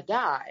them and a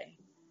guy.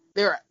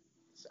 There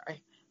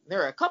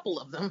are a couple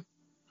of them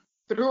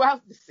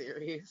throughout the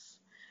series.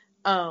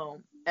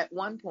 At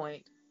one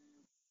point,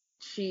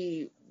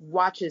 she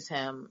watches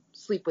him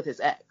sleep with his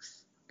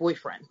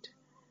ex-boyfriend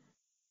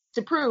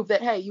to prove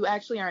that, hey, you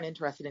actually aren't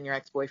interested in your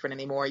ex-boyfriend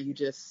anymore. You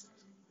just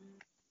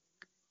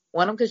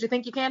want him because you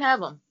think you can't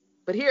have him.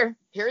 But here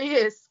he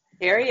is.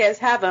 Here he is.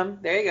 Have him.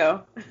 There you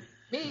go.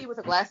 Me with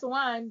a glass of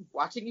wine,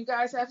 watching you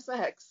guys have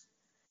sex.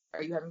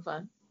 Are you having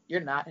fun?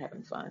 You're not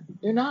having fun.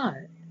 You're not.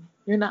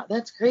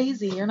 That's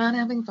crazy. You're not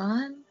having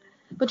fun?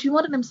 But you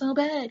wanted him so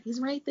bad. He's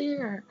right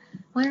there.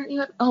 Why aren't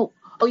you? Oh,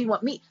 you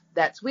want me?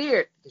 That's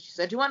weird. Because you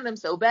said you wanted him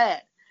so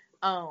bad.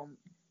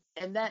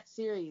 In that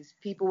series,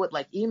 people would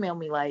like email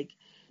me like,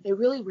 it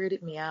really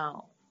weirded me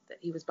out that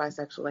he was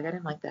bisexual. Like, I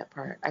didn't like that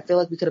part. I feel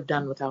like we could have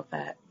done without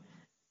that.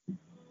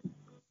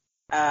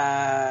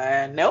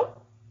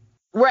 Nope.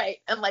 Right.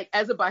 And like,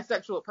 as a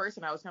bisexual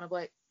person, I was kind of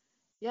like,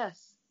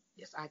 yes,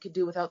 I could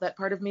do without that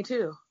part of me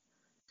too.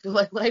 I feel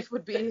like life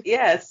would be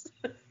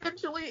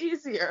potentially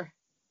easier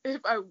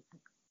if I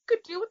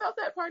could do without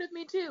that part of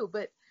me too.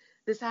 But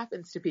this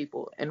happens to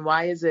people. And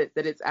why is it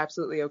that it's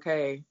absolutely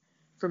okay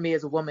for me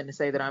as a woman to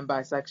say that I'm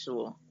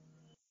bisexual?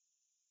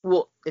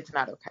 Well, it's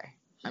not okay.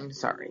 I'm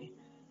sorry.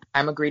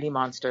 I'm a greedy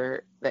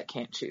monster that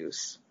can't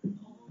choose.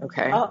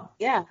 Okay? Oh,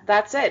 yeah,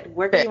 that's it.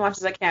 We're greedy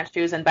monsters that can't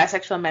choose, and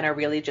bisexual men are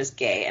really just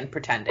gay and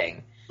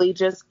pretending. Really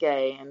just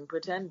gay and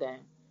pretending.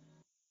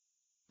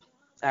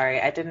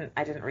 Sorry, I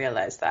didn't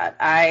realize that.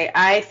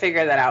 I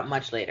figured that out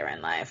much later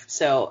in life.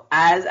 So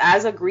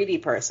as a greedy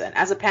person,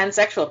 as a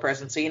pansexual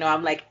person, so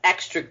I'm like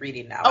extra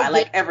greedy now. I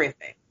like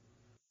everything.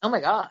 Oh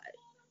my God.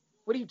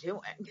 What are you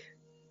doing?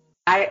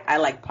 I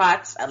like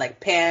pots, I like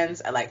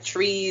pans, I like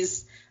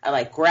trees, I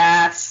like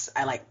grass,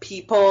 I like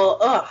people.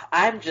 Ugh,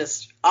 I'm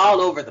just all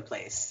over the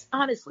place.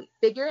 Honestly,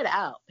 figure it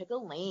out. Pick a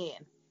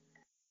lane.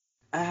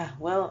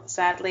 Well,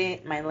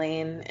 sadly, my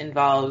lane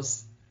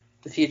involves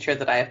the future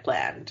that I have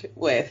planned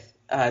with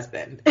a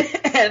husband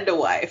and a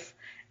wife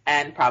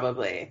and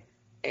probably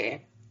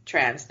a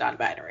trans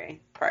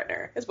non-binary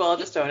partner as well,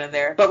 just thrown in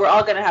there. But we're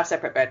all going to have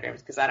separate bedrooms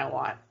because I don't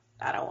want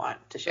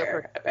to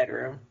share a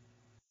bedroom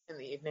in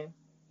the evening.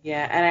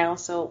 Yeah, and I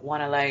also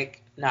want to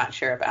not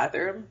share a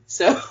bathroom.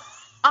 So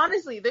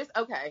honestly,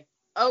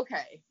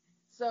 okay.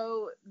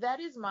 So that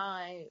is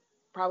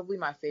probably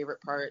my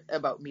favorite part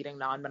about meeting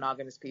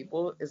non-monogamous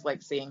people is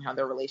seeing how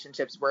their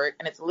relationships work.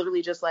 And it's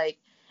literally just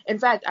in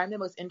fact, I'm the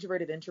most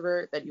introverted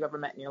introvert that you ever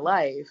met in your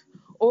life.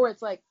 Or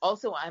it's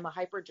also I'm a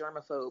hyper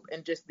germaphobe,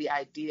 and just the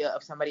idea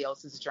of somebody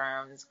else's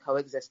germs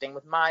coexisting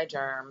with my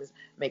germs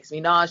makes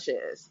me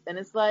nauseous. And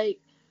it's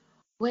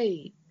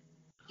wait,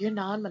 you're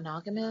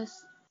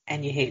non-monogamous?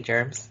 And you hate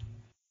germs.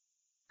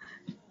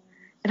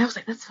 And I was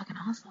like, that's fucking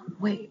awesome.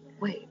 Wait,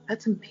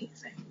 that's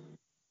amazing.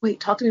 Wait,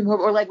 talk to me more.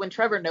 Or when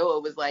Trevor Noah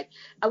was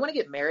I want to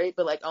get married,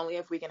 but only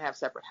if we can have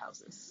separate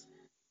houses.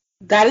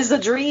 That is the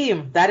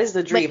dream.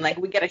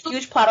 We get a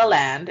huge plot of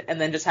land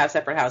and then just have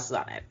separate houses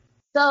on it.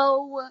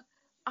 So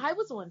I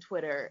was on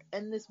Twitter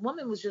and this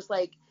woman was just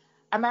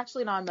I'm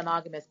actually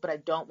non-monogamous, but I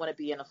don't want to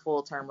be in a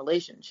full-term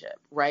relationship,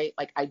 right?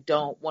 Like, I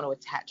don't want to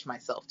attach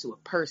myself to a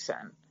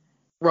person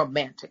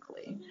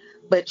romantically.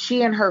 But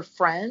she and her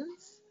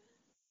friends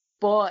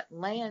bought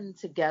land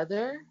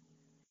together,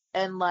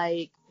 and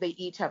like they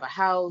each have a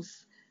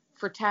house.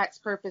 For tax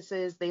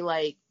purposes,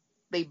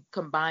 they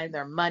combine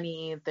their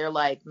money. They're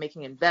like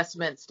making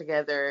investments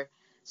together.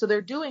 So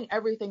they're doing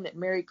everything that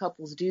married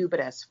couples do, but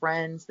as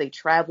friends. They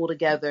travel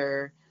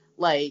together.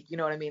 Like, you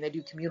know what I mean? They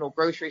do communal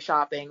grocery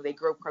shopping. They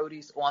grow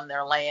produce on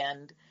their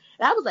land.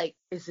 And I was like,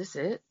 is this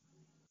it?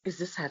 Is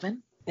this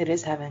heaven? It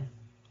is heaven.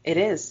 It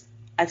is.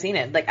 I've seen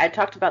it. Like, I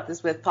talked about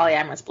this with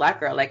polyamorous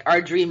black girl. Like,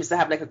 our dream is to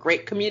have like a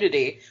great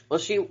community. Well,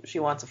 she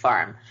wants a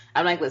farm.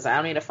 I'm like, listen, I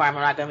don't need a farm.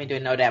 I'm not gonna be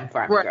doing no damn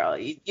farming, Right. girl.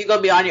 You're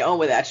gonna be on your own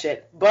with that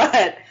shit.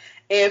 But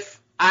if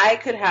I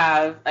could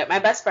have, like, my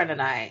best friend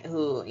and I,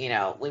 who, you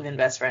know, we've been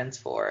best friends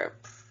for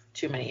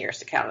too many years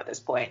to count at this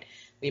point.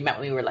 We met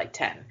when we were like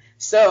 10.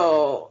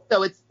 So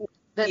it's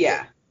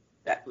yeah,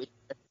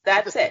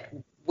 that's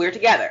it. We're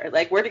together.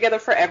 Like, we're together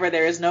forever.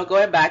 There is no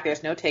going back.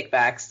 There's no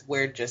takebacks.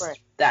 We're just, right.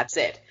 That's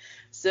it.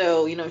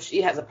 So, you know,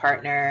 she has a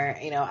partner.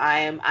 You know, I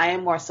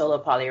am more solo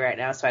poly right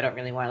now, so I don't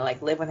really want to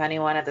like live with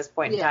anyone at this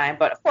point in time.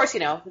 But of course, you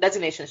know,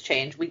 designations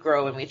change. We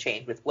grow and we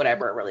change with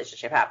whatever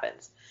relationship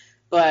happens.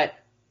 But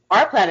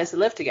our plan is to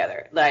live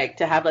together, like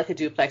to have like a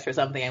duplex or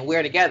something, and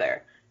we're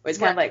together. Where it's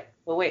kind of like,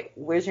 well, wait,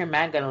 where's your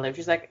man gonna live?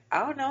 She's like, I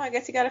don't know. I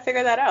guess you got to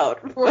figure that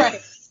out.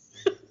 Right.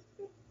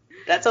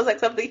 That sounds like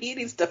something he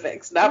needs to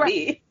fix, not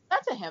me.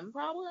 That's a him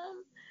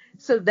problem.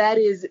 So that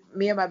is,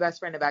 me and my best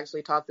friend have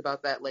actually talked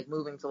about that, like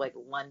moving to like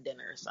London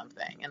or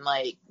something and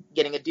like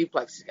getting a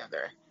duplex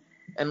together.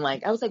 And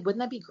like, I was like, wouldn't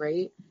that be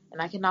great? And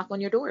I can knock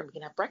on your door and we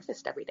can have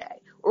breakfast every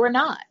day or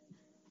not.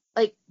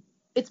 Like,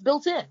 it's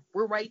built in.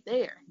 We're right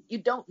there. You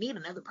don't need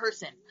another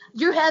person.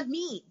 You have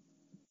me.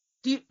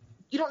 You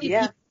don't need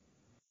people.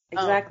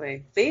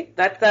 Exactly. See,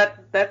 that's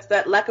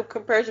that lack of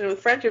comparison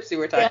with friendships you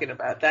were talking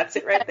about. That's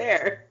it right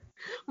there.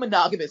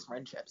 Monogamous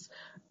friendships.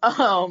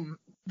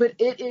 But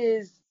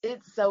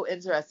it's so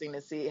interesting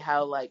to see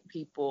how like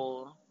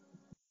people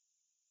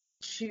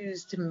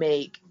choose to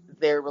make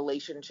their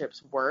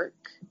relationships work.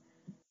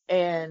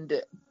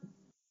 And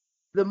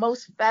the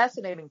most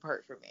fascinating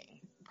part for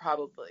me,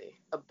 probably,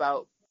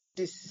 about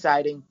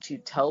deciding to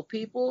tell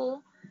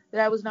people that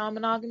I was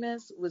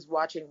non-monogamous was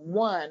watching,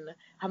 one,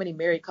 how many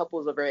married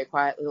couples are very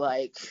quietly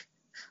like,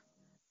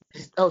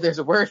 oh, there's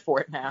a word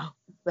for it now.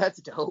 That's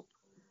dope.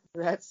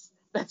 That's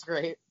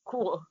great.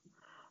 Cool.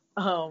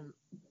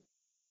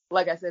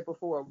 Like I said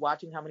before,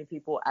 watching how many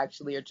people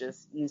actually are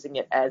just using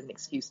it as an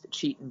excuse to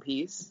cheat in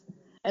peace.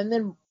 And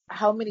then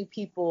how many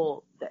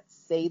people that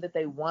say that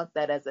they want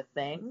that as a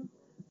thing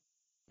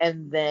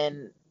and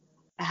then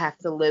have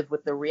to live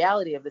with the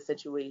reality of the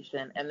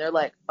situation. And they're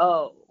like,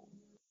 oh,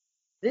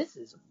 this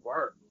is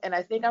work. And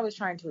I think I was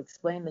trying to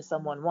explain to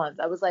someone once,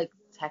 I was like,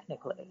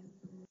 technically,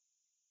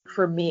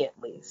 for me at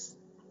least,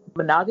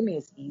 monogamy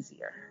is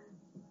easier.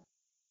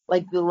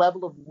 Like, the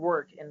level of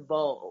work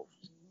involved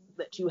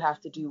that you have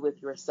to do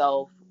with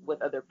yourself,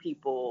 with other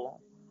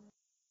people,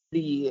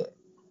 the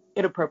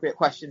inappropriate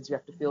questions you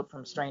have to field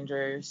from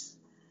strangers.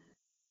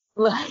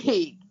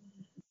 Like,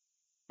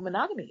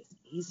 monogamy is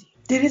easy.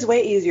 It is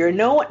way easier.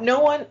 No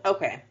one.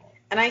 Okay,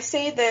 and I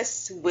say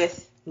this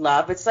with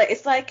love.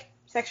 It's like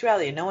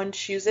sexuality. No one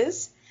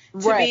chooses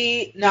to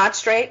be not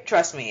straight.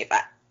 Trust me.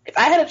 If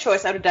I had a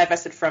choice, I would have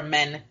divested from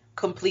men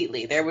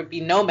completely. There would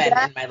be no men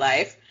in my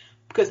life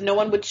because no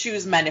one would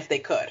choose men if they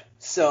could.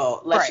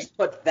 So let's just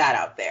put that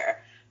out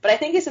there. But I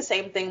think it's the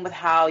same thing with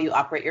how you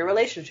operate your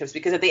relationships,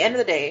 because at the end of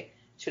the day,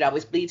 shit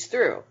always bleeds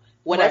through.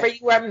 Whatever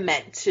you are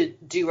meant to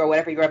do or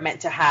whatever you are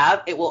meant to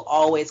have, it will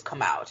always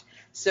come out.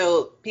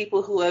 So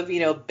people who have,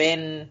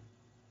 been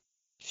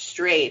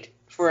straight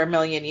for a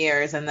million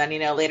years and then,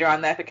 later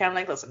on that they're kind of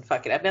like, listen,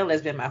 fuck it. I've been a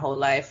lesbian my whole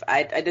life.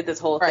 I did this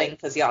whole thing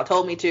because y'all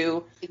told me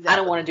to. Exactly. I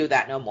don't want to do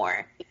that no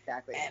more.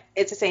 Exactly. And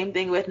it's the same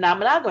thing with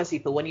non-monogamous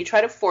people. When you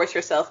try to force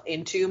yourself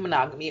into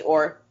monogamy,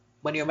 or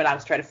when you're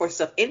monogamous, try to force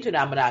yourself into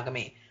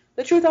non-monogamy,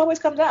 the truth always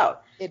comes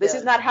out. This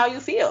is not how you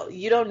feel.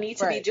 You don't need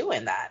to be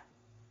doing that.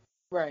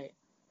 Right.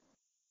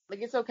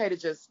 Like, it's okay to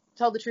just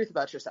tell the truth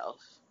about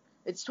yourself.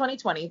 It's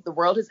 2020. The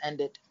world has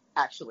ended,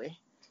 actually.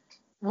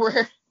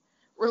 We're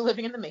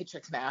living in the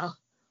Matrix now.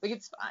 Like,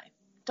 it's fine.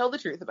 Tell the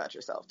truth about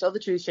yourself. Tell the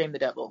truth, shame the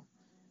devil.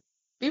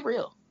 Be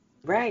real.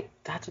 Right.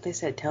 That's what they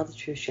said. Tell the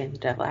truth, shame the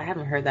devil. I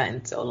haven't heard that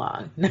in so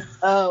long.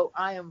 Oh,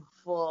 I am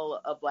full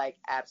of, like,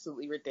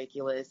 absolutely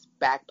ridiculous,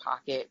 back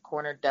pocket,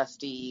 corner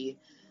dusty,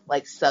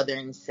 like,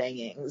 Southern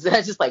sayings that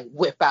I just, like,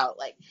 whip out,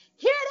 like,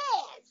 here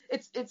it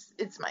is!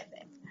 It's my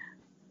thing.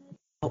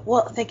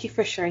 Well, thank you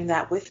for sharing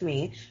that with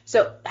me.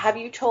 So, have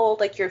you told,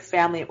 like, your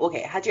family,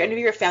 had any of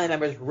your family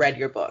members read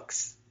your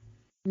books?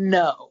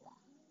 No.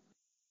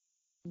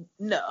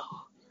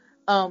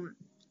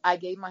 I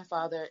gave my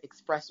father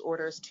express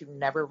orders to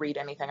never read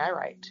anything I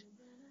write.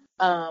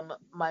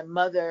 My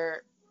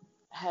mother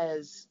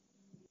has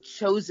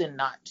chosen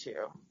not to.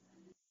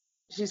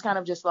 She's kind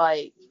of just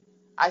like,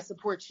 I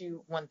support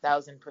you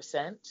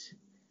 1000%.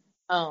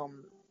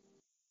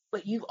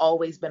 but you've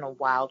always been a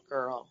wild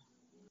girl.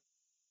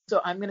 So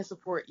I'm going to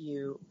support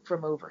you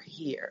from over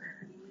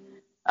here.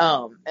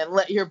 And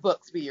let your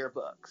books be your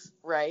books,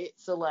 right?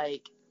 So,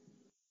 like,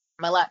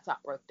 my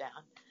laptop broke down.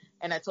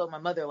 And I told my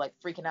mother, like,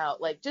 freaking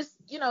out, like, just,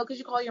 you know, because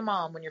you call your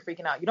mom when you're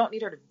freaking out. You don't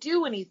need her to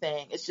do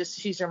anything. It's just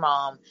she's your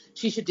mom.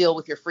 She should deal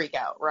with your freak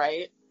out,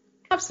 right?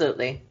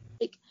 Absolutely.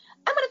 Like,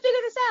 I'm going to figure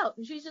this out.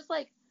 And she's just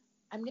like,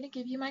 I'm going to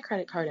give you my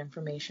credit card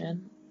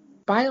information.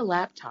 Buy a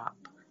laptop.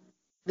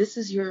 This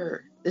is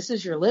your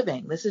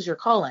living. This is your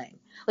calling.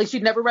 Like,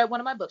 she'd never read one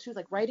of my books. She was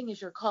like, writing is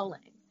your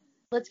calling.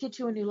 Let's get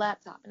you a new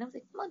laptop. And I was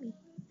like, Mommy.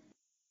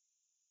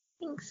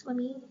 Thanks,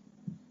 Mommy.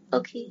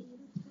 Okay.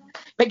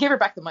 I gave her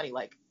back the money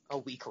like a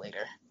week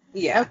later.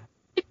 Yeah.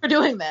 Thanks for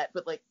doing that,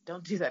 but like,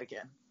 don't do that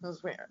again. That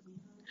was weird.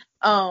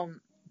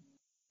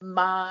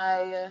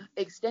 My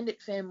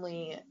extended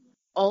family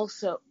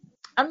also,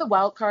 I'm the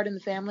wild card in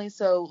the family,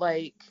 so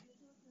like,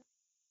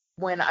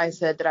 when I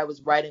said that I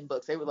was writing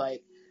books, they were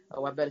like,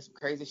 oh, I bet it's some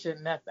crazy shit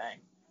in that thing.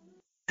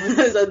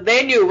 So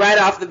they knew right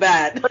off the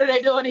bat. What are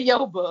they doing in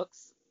your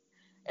books?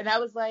 And I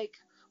was like,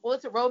 well,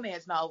 it's a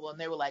romance novel. And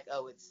they were like,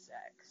 oh, it's sex.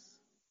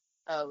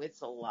 Oh,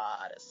 it's a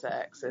lot of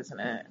sex, isn't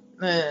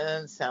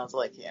it? Sounds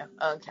like you.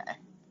 Okay.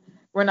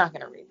 We're not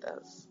going to read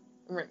those.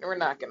 We're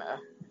not going to.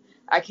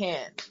 I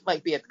can't,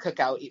 like, be at the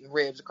cookout eating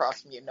ribs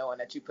across from you knowing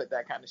that you put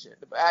that kind of shit.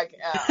 I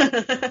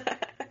can't.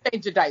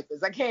 Change your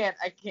diapers. I can't.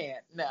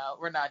 No,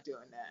 we're not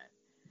doing that.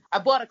 I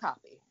bought a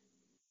copy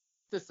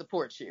to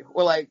support you.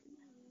 Or, like,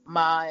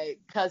 my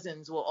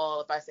cousins will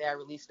all, if I say I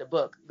released a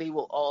book, they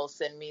will all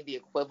send me the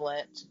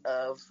equivalent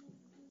of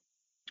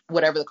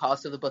whatever the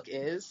cost of the book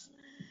is.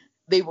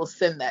 They will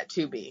send that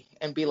to me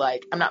and be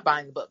like, I'm not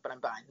buying the book, but I'm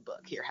buying the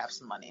book. Here, have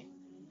some money.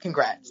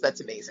 Congrats.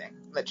 That's amazing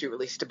that you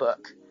released a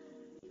book.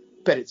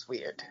 But it's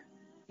weird.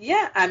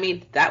 Yeah, I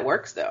mean, that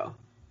works, though.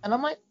 And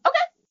I'm like,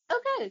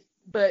 okay.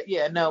 But,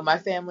 yeah, no, my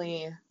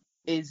family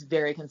is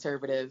very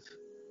conservative,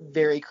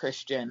 very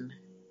Christian.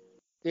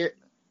 They're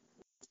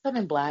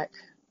Southern Black.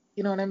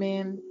 You know what I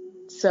mean?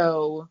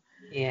 So,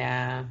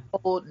 yeah, the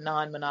whole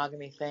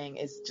non-monogamy thing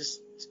is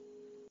just,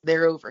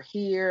 they're over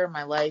here,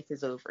 my life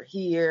is over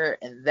here,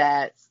 and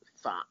that's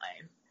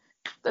fine.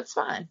 That's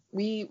fine.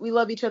 We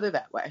love each other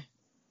that way.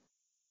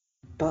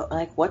 But,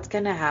 like, what's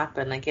going to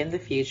happen, like, in the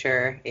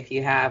future if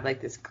you have,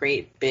 like, this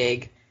great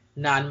big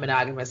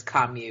non-monogamous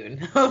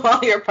commune of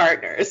all your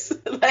partners?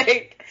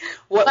 Like,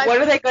 what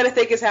are they going to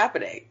think is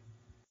happening?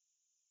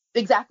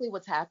 Exactly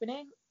what's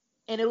happening,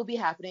 and it'll be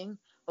happening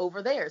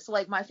over there. So,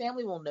 like, my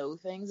family will know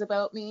things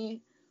about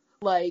me.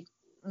 Like,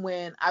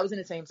 when I was in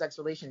a same-sex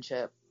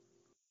relationship,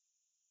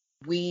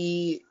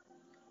 we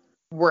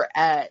were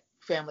at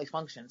family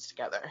functions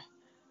together,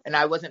 and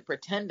I wasn't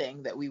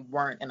pretending that we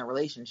weren't in a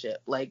relationship.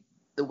 Like,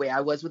 the way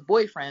I was with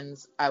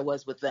boyfriends, I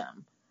was with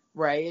them,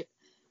 right?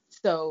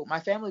 So my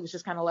family was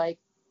just kind of like,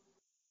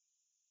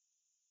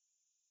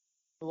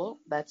 well,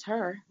 that's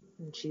her,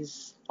 and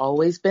she's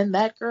always been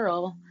that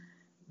girl.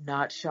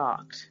 Not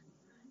shocked.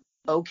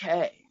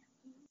 Okay.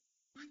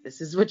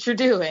 This is what you're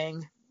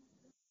doing.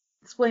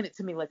 Explain it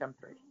to me like I'm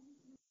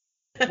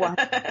 3.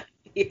 Why?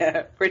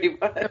 Yeah, pretty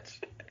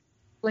much.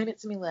 Explain it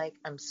to me like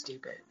I'm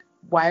stupid.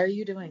 Why are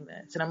you doing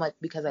this? And I'm like,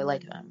 because I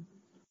like them.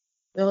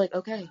 They're like,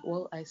 okay,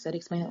 well, I said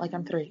explain it like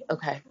I'm 3.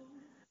 Okay.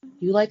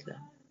 You like them.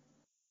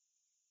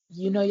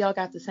 You know y'all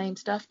got the same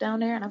stuff down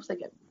there? And I was like,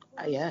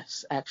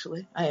 yes,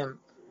 actually. I am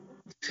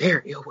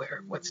very aware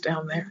of what's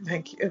down there.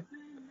 Thank you.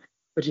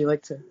 Would you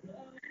like to?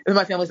 And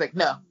my family's like,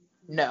 no.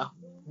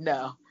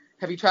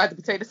 Have you tried the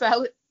potato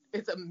salad?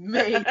 It's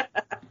amazing.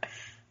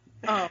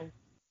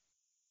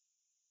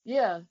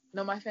 Yeah,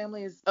 no, my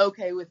family is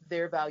okay with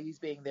their values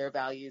being their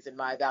values and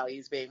my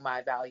values being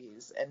my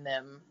values, and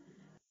them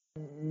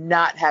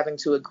not having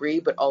to agree,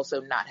 but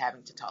also not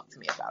having to talk to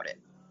me about it.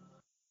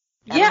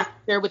 I don't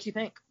care what you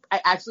think.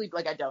 I actually,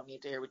 like, I don't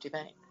need to hear what you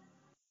think.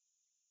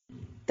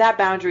 That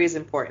boundary is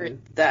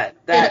important.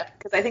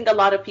 Because I think a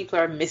lot of people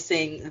are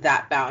missing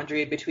that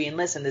boundary between,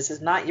 listen, this is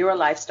not your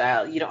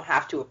lifestyle. You don't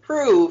have to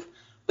approve,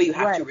 but you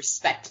have to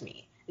respect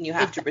me, and you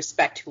have to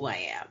respect who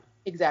I am.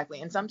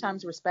 Exactly. And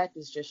sometimes respect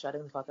is just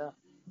shutting the fuck up.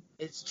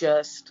 It's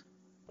just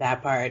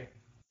that part.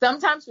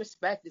 Sometimes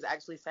respect is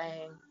actually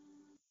saying,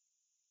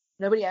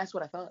 nobody asked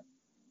what I thought.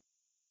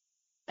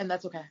 And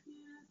that's okay.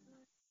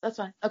 That's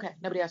fine. Okay.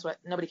 Nobody cares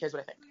what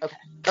I think.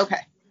 Okay.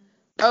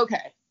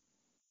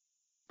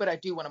 But I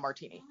do want a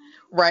martini.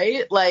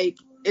 Right? Like,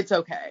 it's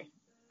okay.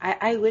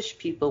 I wish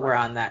people were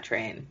on that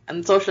train.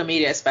 On social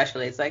media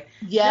especially. It's like,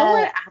 no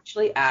one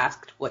actually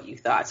asked what you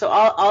thought. So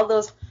all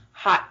those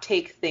hot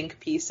take think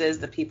pieces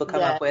that people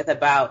come up with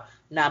about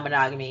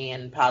non-monogamy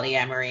and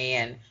polyamory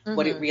and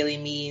what it really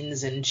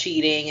means and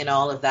cheating and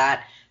all of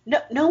that.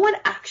 No one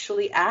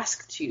actually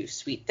asked you,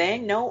 sweet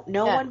thing. No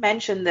one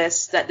mentioned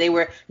this,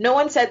 no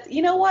one said,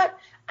 you know what?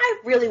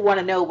 I really want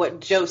to know what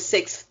Joe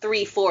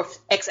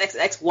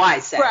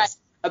 634XXXY says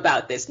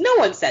about this. No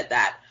one said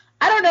that.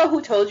 I don't know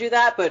who told you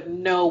that, but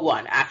no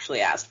one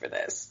actually asked for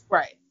this.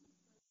 Right.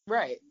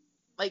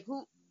 Like,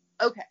 who?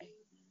 Okay.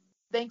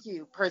 Thank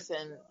you,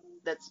 person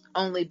that's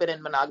only been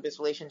in monogamous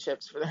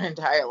relationships for their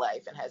entire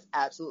life and has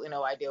absolutely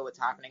no idea what's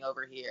happening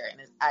over here and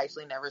has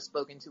actually never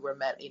spoken to or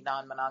met a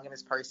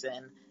non-monogamous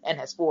person and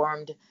has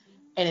formed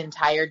an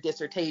entire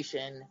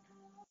dissertation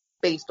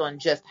based on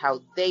just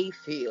how they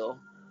feel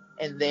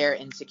and their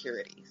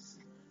insecurities.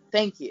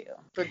 Thank you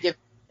for giving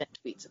me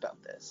tweets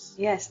about this.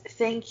 Yes,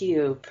 thank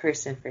you,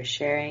 person, for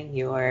sharing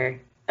your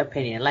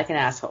opinion. Like an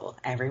asshole.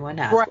 Everyone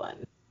has Right.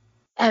 one.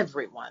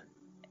 Everyone.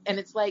 And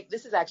it's like,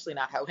 this is actually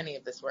not how any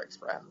of this works,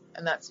 bro.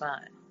 And that's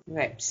fine.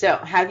 Okay, so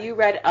have you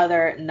read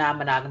other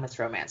non-monogamous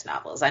romance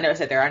novels? I know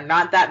that there are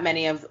not that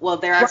many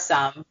there are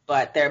some,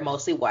 but they're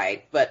mostly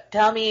white. But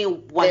tell me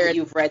one that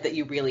you've read that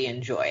you really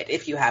enjoyed,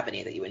 if you have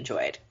any that you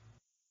enjoyed.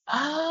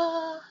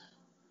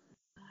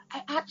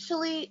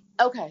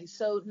 Okay,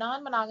 so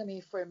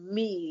non-monogamy for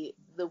me,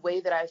 the way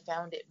that I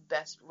found it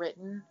best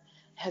written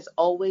has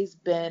always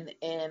been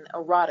in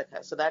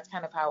erotica. So that's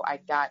kind of how I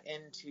got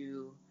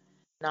into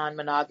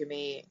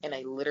non-monogamy in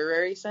a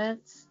literary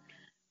sense.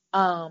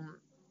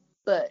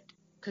 But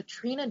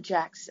Katrina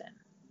Jackson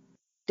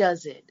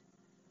does it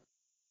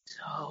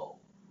so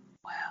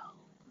well.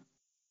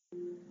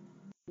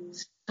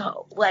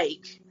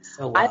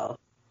 So well.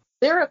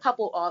 There are a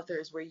couple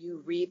authors where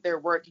you read their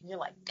work and you're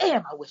like,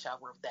 damn, I wish I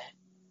wrote that.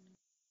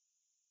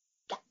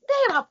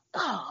 Damn,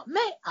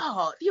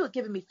 if you had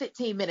given me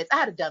 15 minutes,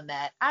 I'd have done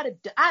that. I'd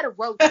have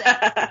wrote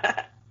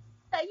that.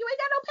 Hey, you ain't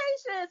got no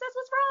patience. That's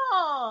what's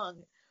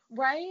wrong.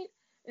 Right?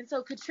 And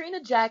so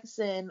Katrina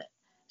Jackson,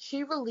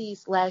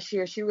 last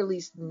year, she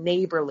released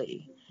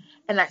Neighborly.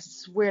 And I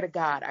swear to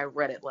God, I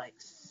read it like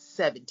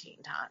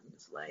 17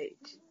 times. Like,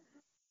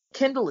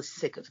 Kindle is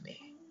sick of me.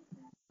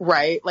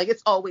 Right? Like,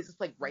 it's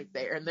like right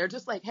there. And they're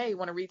just like, hey, you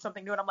want to read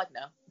something new? And I'm like,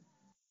 no.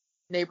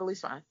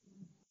 Neighborly's fine.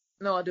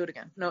 No, I'll do it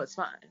again. No, it's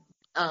fine.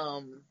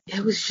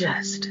 It was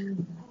just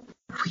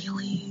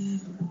really,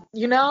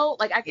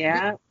 like I could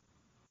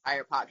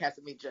entire podcast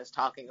of me just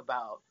talking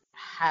about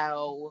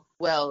how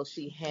well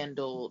she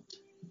handled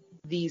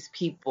these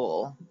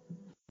people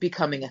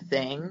becoming a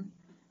thing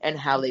and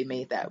how they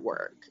made that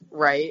work,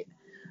 right?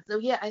 So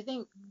yeah, I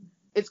think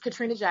it's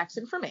Katrina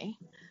Jackson for me.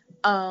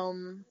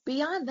 Beyond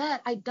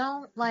that,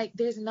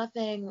 there's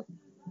nothing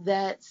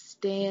that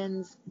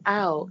stands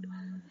out.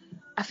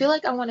 I feel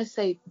like I want to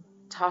say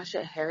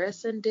Tasha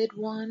Harrison did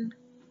one,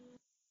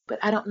 but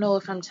I don't know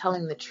if I'm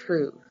telling the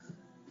truth.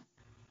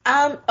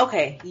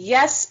 Okay,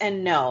 yes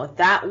and no.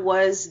 That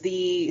was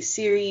the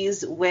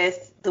series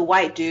with the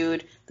white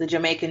dude, the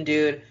Jamaican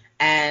dude,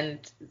 and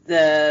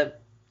the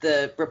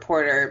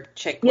reporter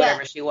chick,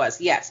 whatever she was.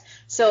 Yes.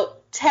 So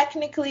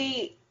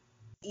technically,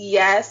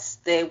 yes,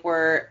 they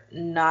were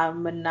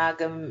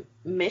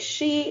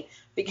non-monogamish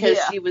because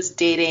she was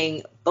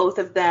dating both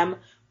of them.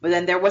 But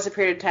then there was a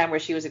period of time where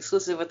she was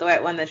exclusive with the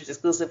white one, then she was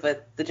exclusive with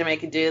the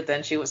Jamaican dude,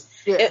 then she was...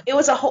 It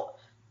was a whole...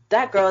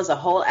 That girl is a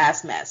whole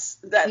ass mess.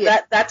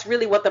 That's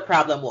really what the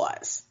problem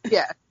was.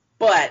 Yeah.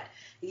 But,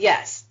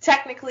 yes,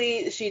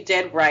 technically she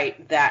did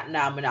write that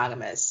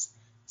non-monogamous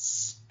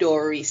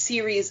story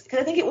series. Because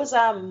I think it was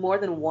more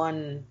than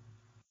one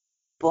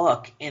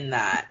book in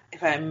that,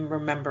 if I'm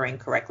remembering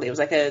correctly. It was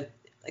it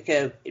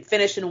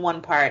finished in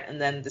one part,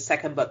 and then the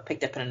second book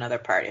picked up in another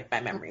part, if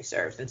my memory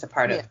serves. It's a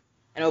part of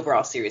an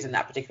overall series in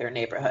that particular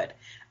neighborhood.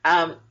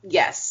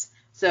 Yes.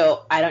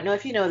 So I don't know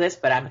if you know this,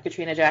 but I'm a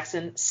Katrina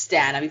Jackson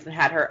stan. I've even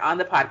had her on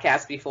the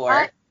podcast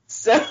before.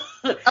 So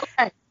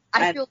okay,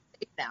 I feel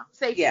safe now.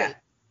 Safe.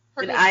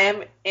 And I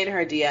am in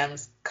her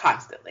DMs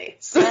constantly.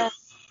 So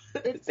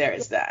there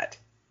is that.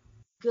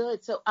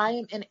 Good. So I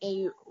am in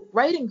a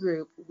writing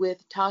group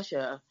with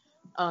Tasha,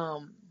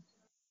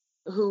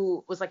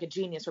 who was like a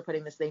genius for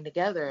putting this thing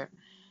together,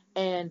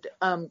 and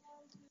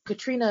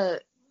Katrina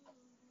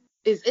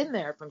is in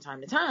there from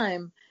time to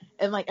time,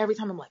 and like every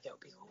time I'm like, yo,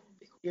 be cool.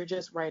 You're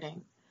just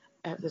writing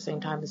at the same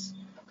time as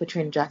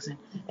Katrina Jackson,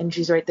 and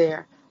she's right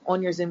there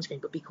on your Zoom screen.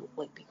 But be cool,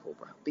 be cool,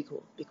 bro. Be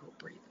cool.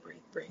 Breathe.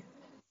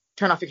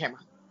 Turn off your camera.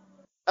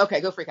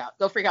 Okay, go freak out.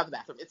 Go freak out in the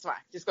bathroom. It's fine.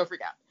 Just go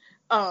freak out.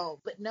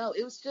 But no,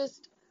 it was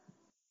just,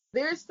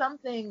 there's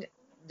something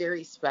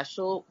very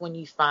special when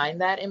you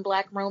find that in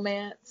Black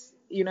romance.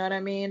 You know what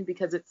I mean?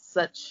 Because it's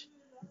such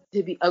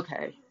to be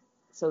okay.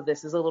 So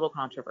this is a little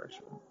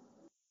controversial.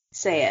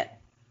 Say it.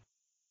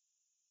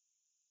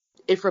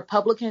 If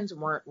Republicans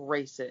weren't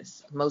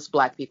racist, most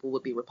Black people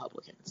would be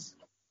Republicans.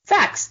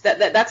 Facts.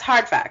 That's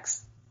hard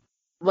facts.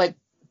 Like,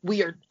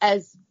 we are,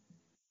 as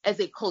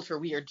a culture,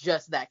 we are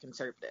just that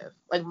conservative.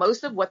 Like,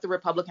 most of what the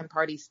Republican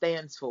Party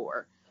stands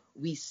for,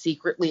 we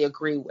secretly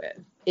agree with.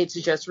 It's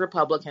just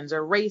Republicans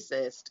are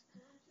racist,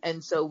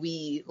 and so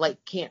we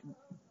can't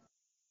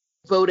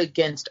vote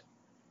against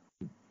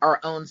our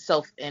own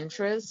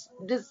self-interest.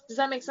 Does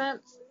that make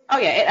sense? Oh,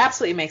 yeah, it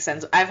absolutely makes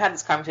sense. I've had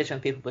this conversation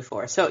with people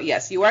before. So,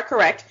 yes, you are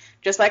correct.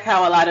 Just like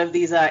how a lot of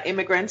these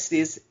immigrants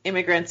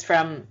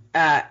from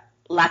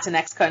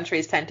Latinx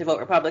countries tend to vote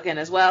Republican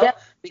as well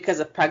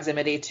because of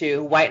proximity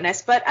to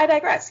whiteness. But I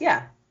digress,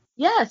 yeah.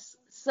 Yes.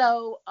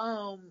 So,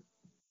 I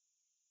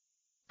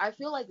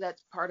feel like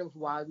that's part of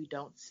why we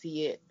don't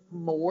see it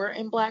more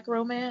in Black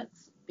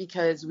romance,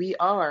 because we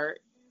are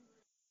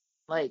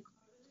like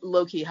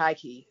low key, high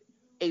key,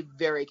 a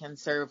very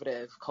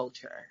conservative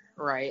culture,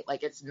 right?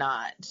 Like it's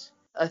not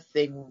a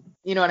thing,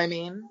 you know what I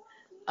mean?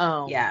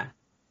 Yeah.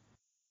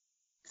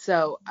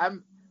 So I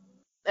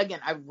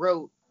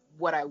wrote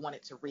what I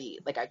wanted to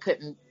read. Like I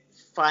couldn't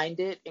find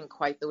it in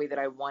quite the way that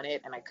I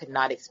wanted, and I could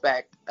not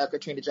expect a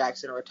Katrina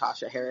Jackson or a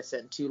Tasha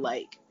Harrison to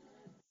like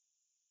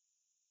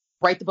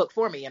write the book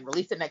for me and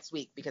release it next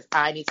week because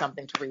I need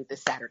something to read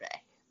this Saturday.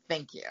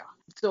 Thank you.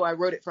 So I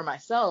wrote it for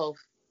myself,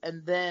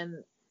 and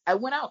then I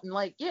went out and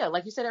like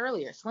you said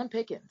earlier, slim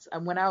pickings. I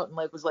went out and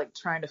like was like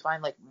trying to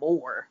find like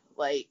more,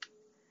 like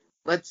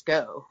let's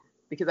go,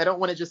 because I don't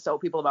want to just tell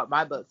people about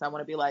my books. I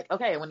want to be like,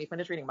 okay, when you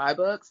finish reading my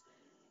books,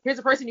 here's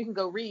a person you can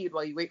go read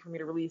while you wait for me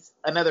to release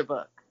another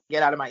book.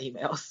 Get out of my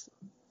emails.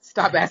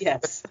 Stop asking.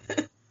 Yes.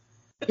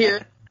 Here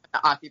to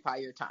occupy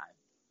your time.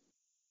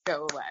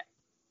 Go away.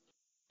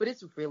 But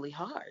it's really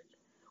hard.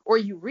 Or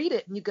you read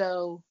it and you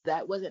go,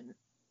 that wasn't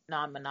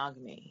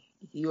non-monogamy.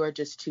 You are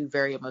just two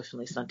very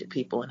emotionally stunted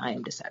people, and I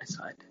am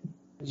dissatisfied.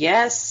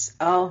 Yes.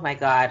 Oh my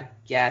God.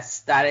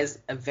 Yes. That is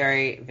a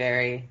very,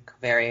 very,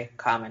 very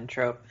common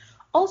trope.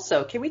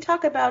 Also, can we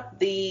talk about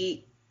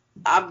the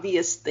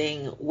obvious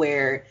thing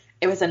where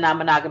if it's a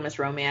non-monogamous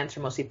romance for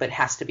most people, it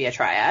has to be a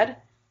triad?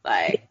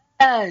 Like,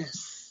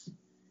 Yes.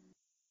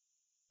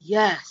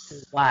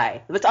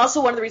 why? But it's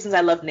also one of the reasons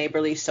I love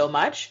Neighborly so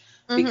much,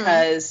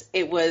 because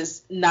it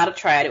was not a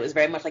triad. It was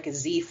very much like a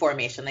Z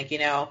formation. Like, you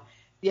know,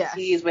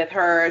 he's with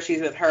her, and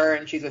she's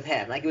with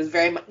him. Like, it was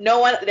very much,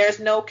 there's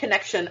no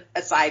connection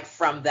aside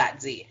from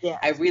that Z. Yeah.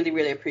 I really,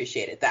 really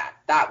appreciated that.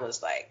 That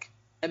was like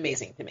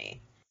amazing to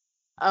me.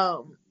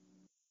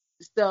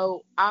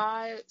 So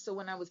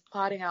when I was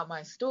plotting out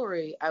my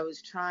story, I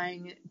was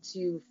trying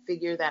to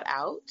figure that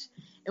out.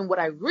 And what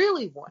I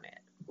really wanted,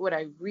 what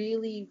I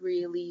really,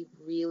 really,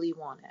 really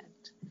wanted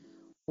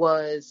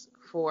was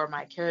for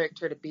my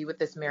character to be with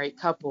this married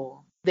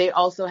couple. They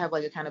also have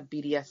like a kind of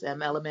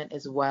BDSM element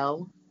as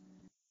well.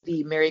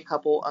 The married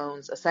couple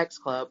owns a sex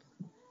club,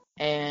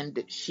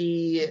 and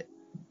she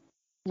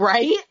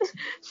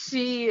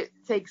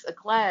takes a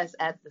class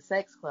at the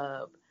sex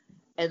club,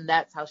 and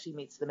that's how she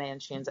meets the man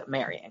she ends up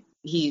marrying.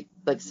 He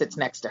like sits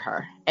next to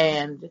her,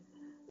 and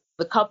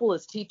the couple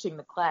is teaching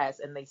the class,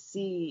 and they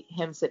see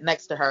him sit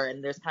next to her,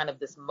 and there's kind of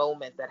this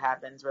moment that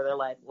happens where they're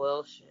like,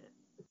 well, shit,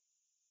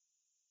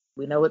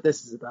 we know what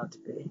this is about to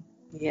be.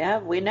 Yeah,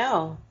 we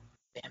know.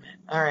 Damn it.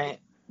 All right.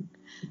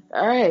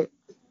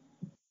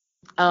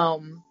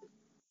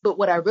 But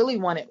what I really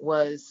wanted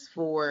was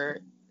for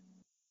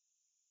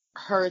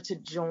her to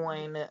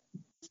join.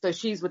 So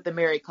she's with the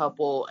married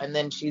couple, and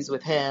then she's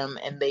with him,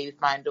 and they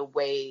find a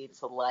way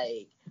to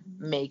like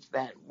make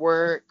that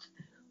work.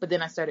 But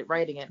then I started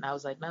writing it, and I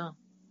was like, no,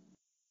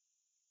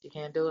 she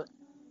can't do it,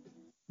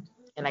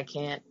 and I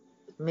can't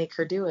make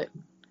her do it,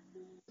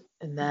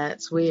 and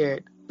that's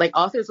weird. Like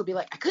authors will be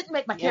like, I couldn't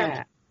make my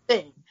character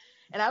thing,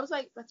 and I was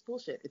like, that's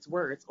bullshit. It's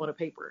words on a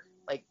paper.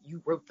 Like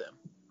you wrote them.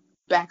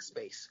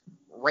 Backspace,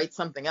 write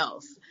something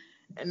else.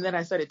 And then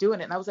I started doing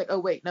it, and I was like, oh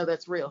wait, no,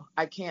 that's real.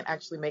 I can't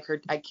make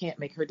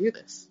her do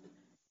this.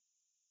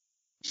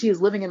 She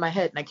is living in my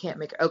head, and I can't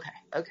make her. Okay,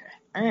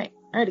 all right,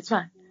 it's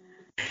fine.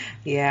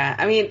 Yeah,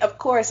 I mean, of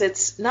course,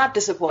 it's not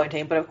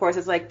disappointing, but of course,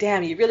 it's like,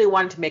 damn, you really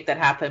wanted to make that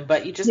happen,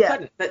 but you just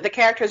couldn't. The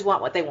characters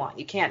want what they want.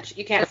 You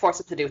can't force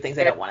them to do things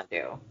they don't want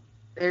to do.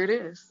 There it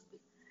is.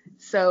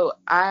 So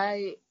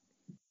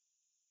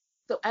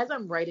as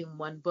I'm writing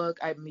one book,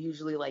 I'm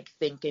usually like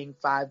thinking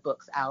 5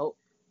 books out.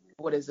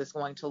 What is this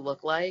going to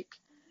look like?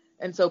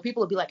 And so people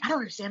will be like, I don't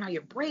understand how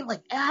your brain,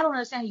 like, I don't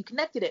understand how you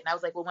connected it. And I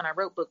was like, well, when I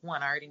wrote book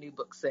 1, I already knew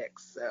book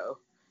 6. So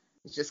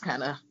it's just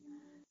kind of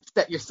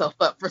set yourself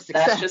up for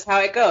success. That's just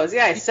how it goes.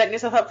 Yeah, setting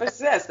yourself up for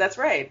success. That's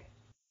right.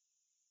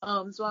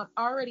 So I'm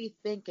already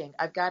thinking,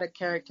 I've got a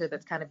character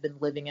that's kind of been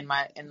living in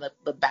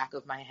the back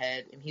of my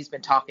head, and he's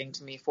been talking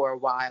to me for a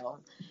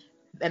while.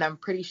 And I'm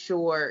pretty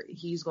sure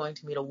he's going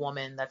to meet a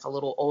woman that's a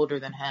little older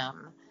than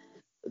him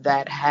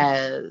that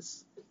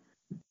has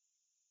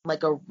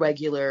like a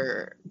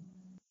regular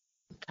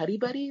cuddy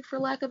buddy, for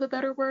lack of a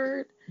better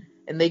word.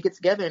 And they get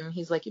together, and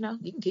he's like, you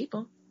can keep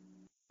him.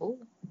 Oh,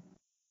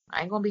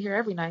 I ain't going to be here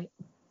every night.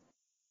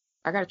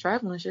 I got to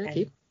travel and shit. And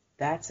keep him.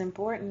 That's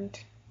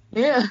important.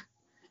 Yeah.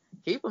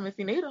 Keep him if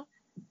you need him.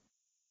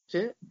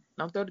 Shit.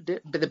 Don't throw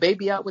the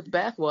baby out with the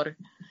bathwater.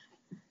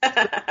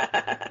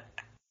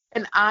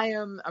 And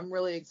I'm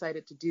really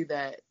excited to do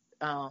that,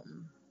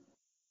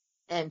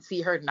 and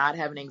see her not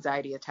have an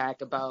anxiety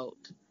attack about,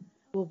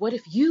 well, what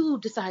if you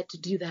decide to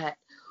do that,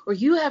 or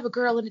you have a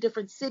girl in a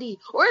different city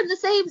or in the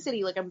same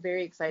city? Like, I'm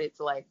very excited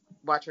to like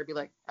watch her be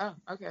like, oh,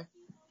 okay.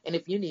 And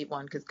if you need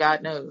one, because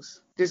God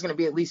knows there's going to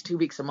be at least 2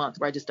 weeks a month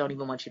where I just don't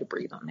even want you to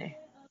breathe on me.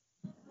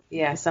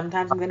 Yeah,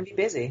 sometimes I'm going to be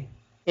busy.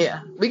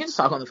 Yeah, we can just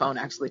talk on the phone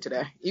actually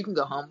today. You can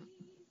go home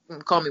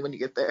and call me when you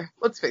get there.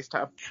 Let's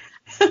FaceTime.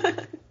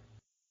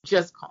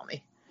 Just call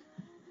me.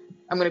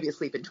 I'm going to be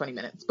asleep in 20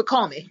 minutes, but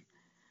call me.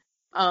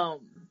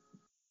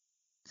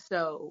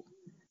 So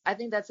I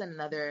think that's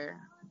another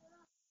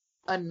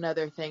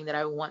thing that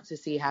I want to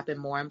see happen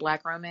more in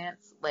Black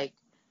romance. Like,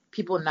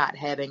 people not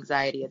have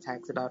anxiety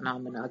attacks about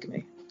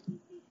non-monogamy.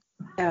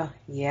 Oh,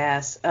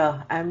 yes.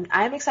 Oh,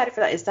 I'm excited for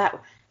that. Is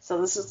that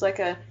so?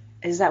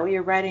 Is that what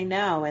you're writing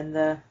now in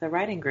the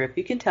writing group?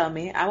 You can tell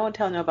me. I won't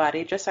tell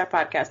nobody, just our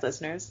podcast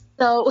listeners.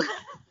 So,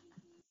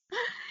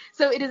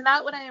 so it is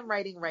not what I am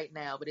writing right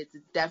now, but it's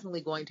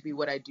definitely going to be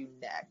what I do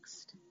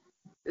next.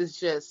 It's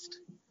just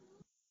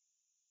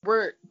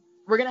we're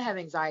gonna have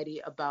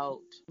anxiety about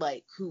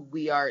like who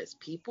we are as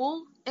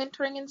people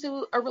entering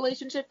into a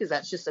relationship, because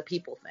that's just a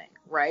people thing,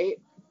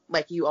 right?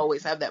 Like you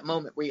always have that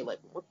moment where you're like,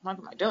 what the fuck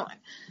am I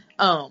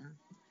doing?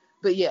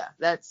 But yeah,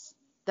 that's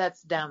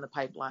down the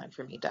pipeline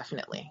for me,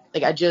 definitely.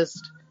 Like I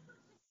just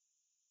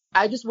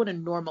want to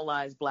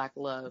normalize Black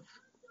love,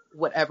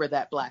 whatever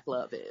that Black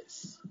love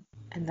is.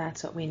 And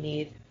that's what we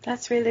need.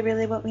 That's really,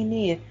 really what we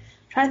need. I'm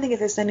trying to think if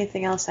there's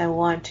anything else I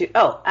want to.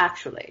 Oh,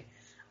 actually,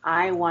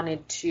 I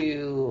wanted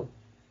to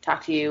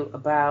talk to you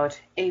about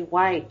a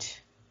white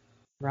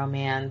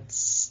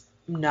romance,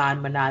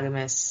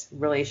 non-monogamous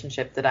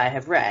relationship that I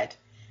have read.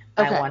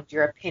 Okay. I want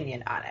your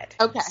opinion on it.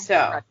 Okay.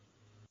 So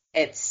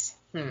it's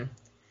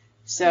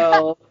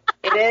So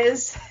it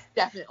is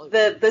definitely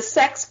the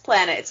Sex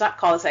Planet. It's not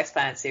called the Sex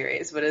Planet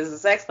series, but it is the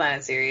Sex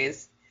Planet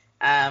series,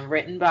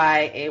 written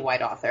by a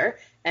white author,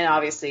 and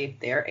obviously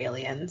they're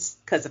aliens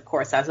because of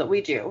course that's what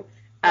we do.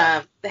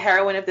 The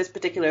heroine of this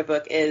particular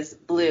book is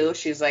Blue.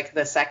 She's like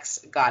the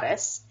sex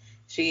goddess.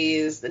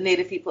 She's the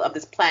native people of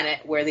this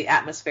planet where the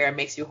atmosphere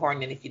makes you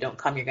horny, and if you don't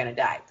come, you're gonna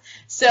die.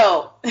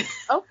 So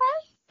okay.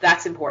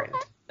 That's important.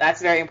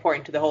 That's very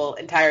important to the whole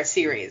entire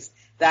series.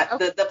 That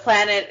the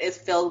planet is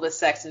filled with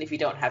sex, and if you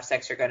don't have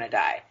sex, you're gonna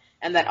die.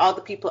 And that all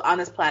the people on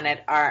this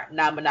planet are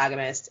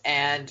non-monogamous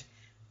and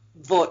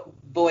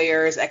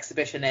voyeurs,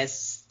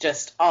 exhibitionists,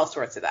 just all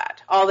sorts of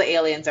that. All the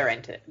aliens are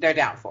they're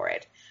down for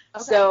it.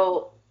 Okay.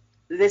 So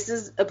this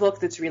is a book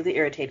that's really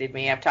irritated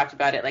me. I've talked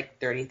about it like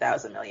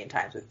 30,000 million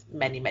times with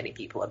many, many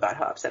people about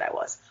how upset I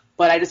was.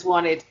 But I just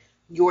wanted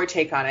your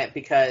take on it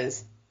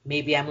because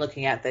maybe I'm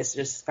looking at this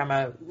just from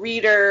a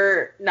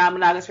reader,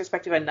 non-monogamous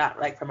perspective and not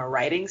like from a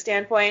writing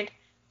standpoint.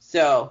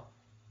 So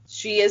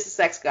she is a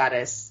sex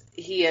goddess.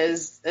 He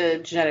is a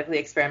genetically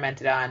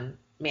experimented on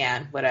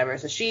man, whatever.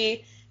 So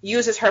she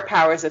uses her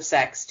powers of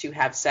sex to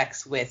have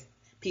sex with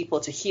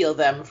people to heal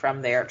them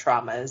from their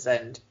traumas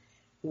and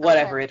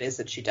whatever it is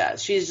that she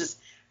does. She's just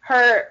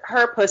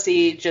her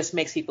pussy just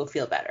makes people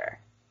feel better.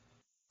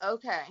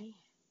 Okay.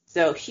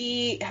 So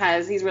he's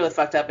really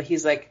fucked up, but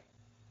he's like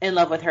in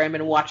love with her and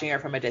been watching her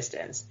from a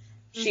distance.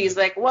 Mm-hmm. She's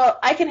like, well,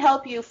 I can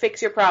help you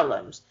fix your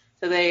problems.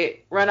 So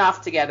they run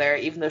off together,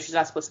 even though she's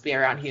not supposed to be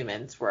around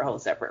humans for a whole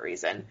separate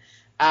reason,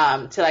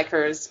 to like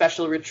her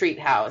special retreat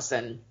house,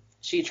 and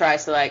she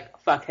tries to like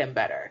fuck him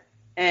better.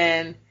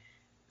 And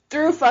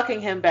through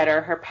fucking him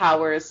better, her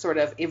powers sort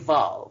of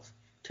evolve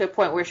to a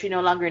point where she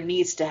no longer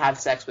needs to have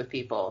sex with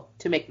people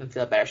to make them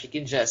feel better. She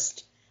can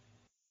just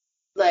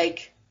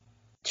like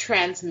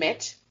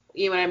transmit,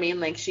 you know what I mean?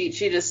 Like she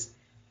just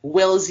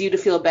wills you to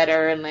feel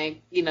better, and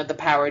like, you know, the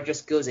power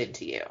just goes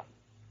into you.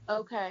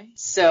 Okay.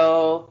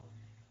 So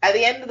at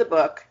the end of the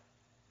book,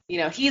 you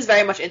know, he's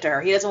very much into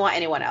her. He doesn't want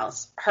anyone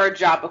else. Her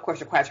job, of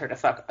course, requires her to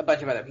fuck a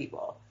bunch of other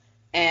people.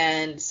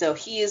 And so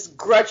he is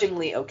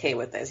grudgingly okay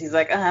with this. He's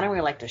like, I don't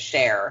really like to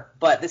share,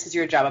 but this is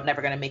your job. I'm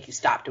never going to make you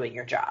stop doing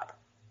your job.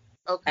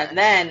 Okay. And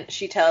then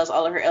she tells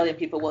all of her alien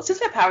people, well,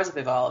 since my powers have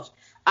evolved,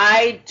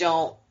 I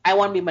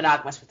want to be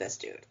monogamous with this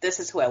dude.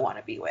 This is who I want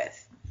to be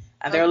with.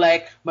 And they're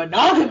like,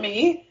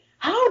 monogamy?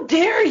 How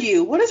dare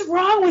you? What is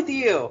wrong with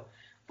you?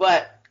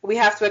 But we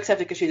have to accept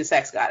it because she's a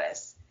sex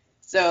goddess.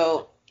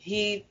 So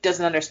he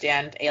doesn't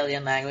understand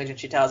alien language, and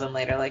she tells him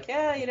later, like,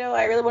 yeah, you know,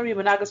 I really want to be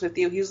monogamous with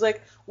you. He's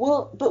like,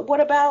 well, but what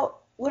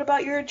about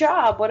your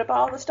job? What about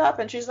all the stuff?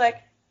 And she's like,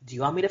 do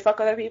you want me to fuck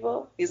other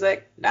people? He's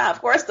like, nah,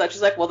 of course not.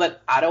 She's like, well, then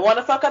I don't want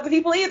to fuck other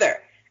people either.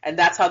 And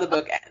that's how the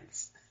book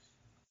ends.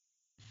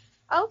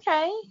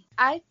 Okay.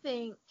 I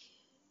think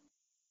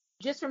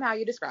just from how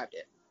you described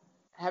it,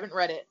 I haven't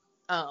read it.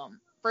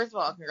 First of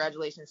all,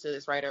 congratulations to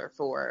this writer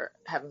for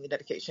having the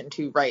dedication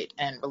to write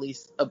and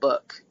release a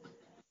book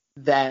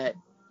that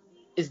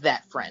is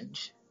that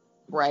fringe,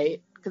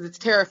 right? Because it's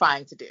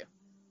terrifying to do,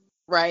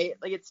 right?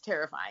 Like, it's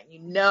terrifying. You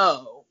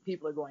know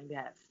people are going to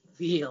have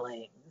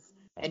feelings,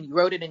 and you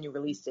wrote it and you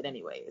released it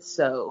anyways.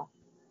 So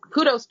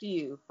kudos to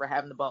you for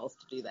having the balls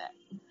to do that.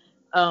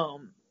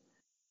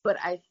 But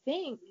I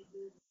think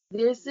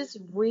there's this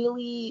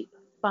really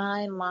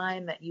fine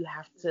line that you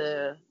have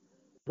to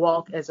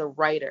walk as a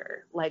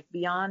writer, like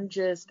beyond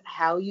just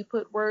how you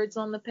put words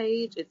on the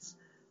page. It's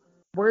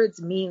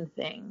words mean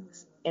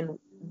things, and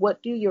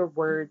what do your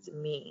words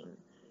mean?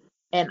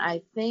 And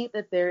I think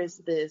that there's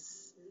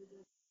this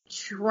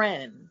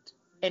trend,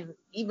 and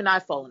even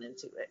I've fallen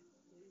into it.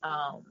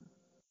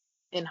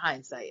 In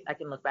hindsight, I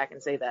can look back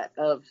and say that,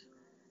 of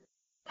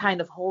kind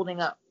of holding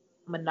up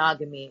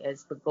monogamy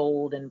as the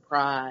golden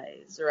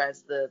prize, or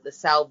as the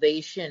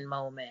salvation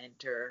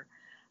moment, or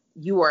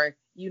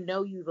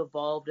you've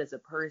evolved as a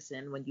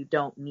person when you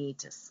don't need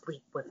to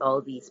sleep with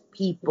all these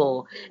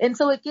people. And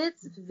so it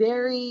gets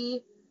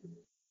very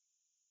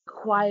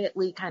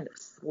quietly kind of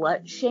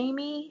slut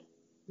shamey.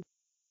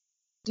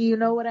 Do you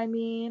know what I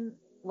mean?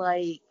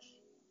 Like,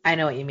 I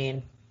know what you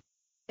mean.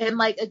 and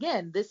like,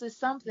 again, this is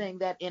something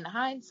that in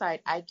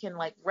hindsight I can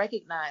like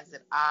recognize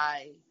that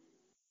I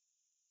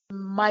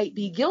might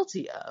be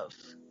guilty of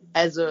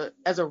as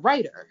a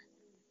writer.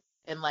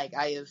 And like,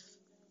 I have,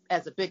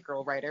 as a big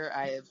girl writer,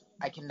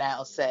 I can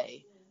now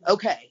say,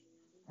 okay,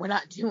 we're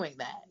not doing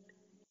that.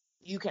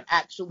 You can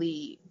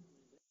actually,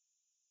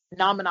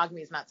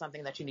 non-monogamy is not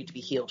something that you need to be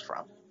healed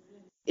from.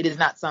 It is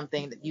not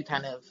something that you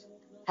kind of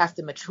have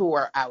to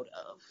mature out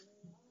of,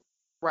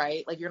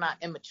 right? Like, you're not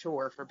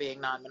immature for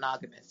being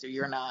non-monogamous, or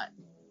you're not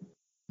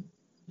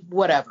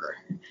whatever.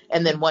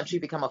 And then once you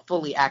become a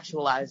fully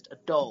actualized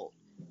adult,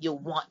 you'll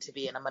want to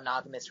be in a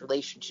monogamous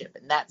relationship,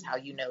 and that's how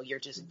you know you're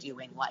just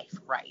doing life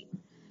right.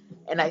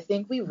 And I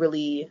think we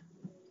really,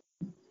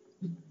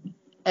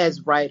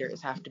 as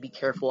writers, have to be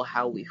careful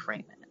how we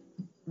frame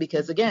it,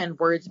 because again,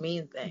 words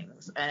mean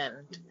things,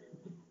 and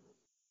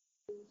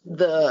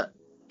the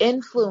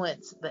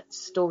influence that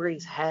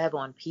stories have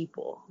on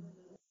people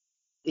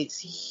is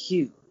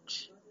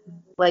huge.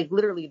 Like,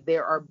 literally,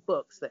 there are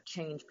books that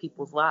change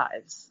people's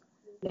lives,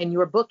 and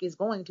your book is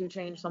going to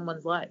change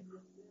someone's life.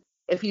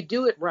 If you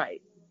do it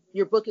right,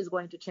 your book is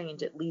going to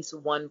change at least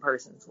one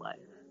person's life.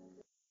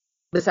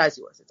 Besides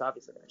yours, it's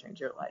obviously going to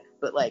change your life,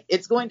 but like,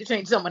 it's going to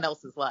change someone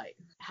else's life.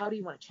 How do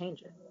you want to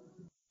change it?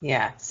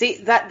 Yeah.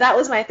 See, that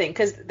was my thing,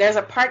 because there's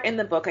a part in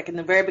the book, like in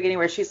the very beginning,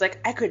 where she's like,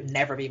 I could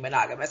never be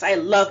monogamous. I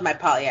love my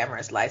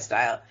polyamorous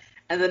lifestyle.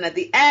 And then at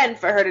the end,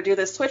 for her to do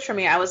this switch for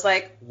me, I was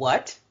like,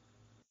 what?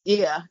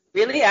 Yeah.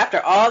 Really?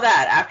 After all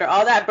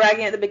that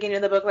bragging at the beginning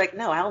of the book, like,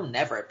 no, I'll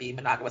never be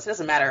monogamous. It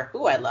doesn't matter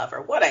who I love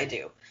or what I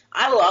do.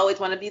 I will always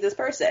want to be this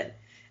person.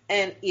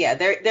 And yeah,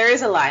 there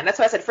is a line. That's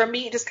why I said, for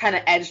me, it just kind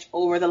of edged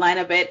over the line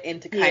a bit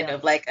into kind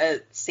of like a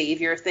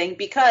savior thing,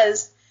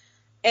 because,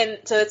 and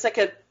so it's like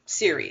a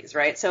series,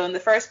 right? So in the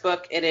first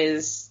book, it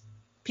is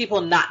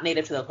people not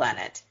native to the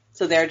planet.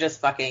 So they're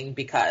just fucking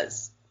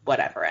because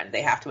whatever, and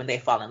they have to when they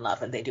fall in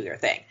love and they do their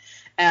thing.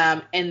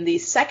 In the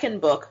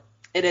second book,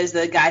 it is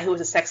the guy who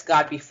was a sex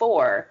god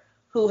before,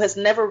 who has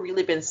never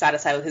really been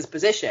satisfied with his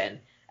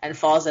position and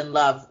falls in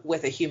love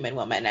with a human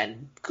woman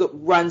and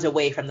runs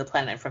away from the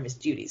planet and from his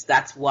duties.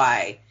 That's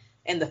why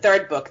in the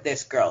third book,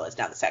 this girl is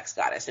now the sex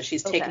goddess. So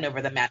she's taken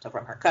over the mantle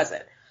from her cousin.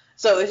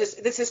 So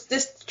it's just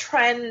this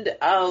trend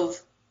of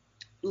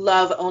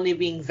love only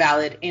being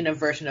valid in a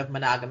version of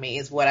monogamy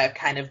is what I've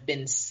kind of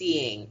been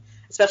seeing,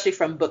 especially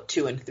from book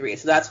 2 and 3.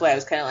 So that's why I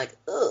was kind of like,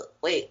 ugh,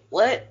 wait,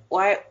 what?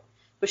 Why?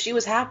 But she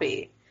was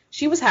happy.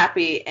 She was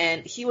happy,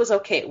 and he was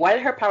okay. Why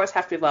did her powers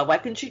have to evolve? Why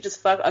couldn't she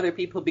just fuck other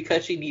people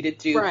because she needed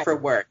to for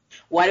work?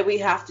 Why do we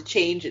have to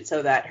change it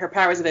so that her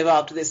powers have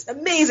evolved to this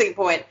amazing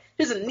point?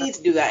 She doesn't need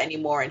to do that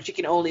anymore, and she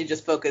can only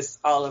just focus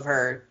all of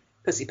her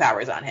pussy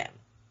powers on him.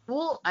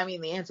 Well, I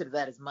mean, the answer to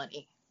that is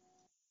money.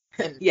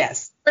 And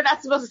yes. We're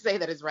not supposed to say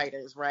that as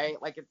writers,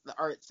 right? Like, the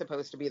art's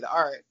supposed to be the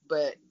art,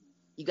 but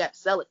you got to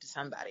sell it to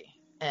somebody,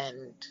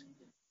 and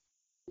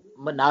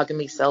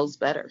monogamy sells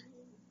better.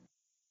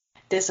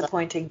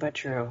 Disappointing, but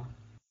true.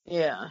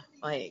 Yeah,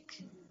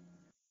 like,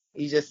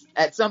 you just,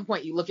 at some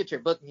point, you look at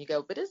your book and you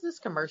go, but is this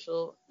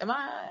commercial?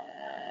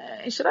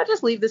 Should I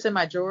just leave this in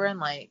my drawer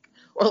and like,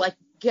 or like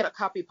get a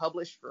copy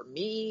published for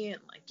me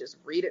and like just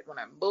read it when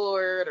I'm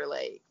bored, or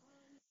like,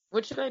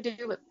 what should I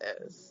do with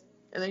this?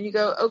 And then you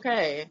go,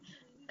 okay.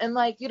 And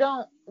like, you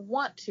don't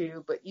want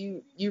to, but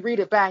you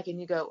read it back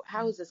and you go,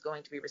 how is this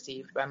going to be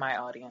received by my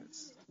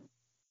audience?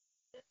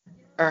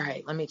 All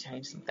right, let me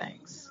change some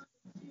things.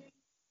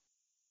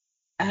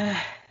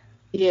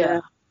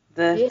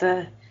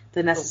 The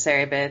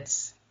necessary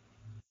bits.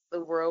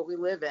 The world we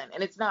live in.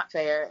 And it's not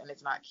fair, and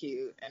it's not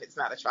cute, and it's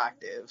not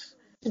attractive.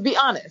 To be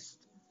honest,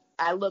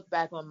 I look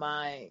at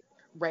my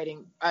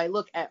writing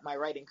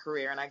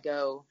career and I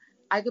go,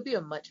 I could be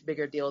a much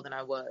bigger deal than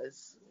I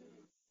was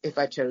if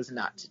I chose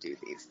not to do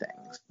these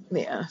things.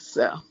 Yeah,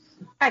 so.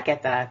 I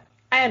get that.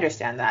 I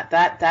understand that.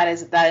 That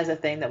is a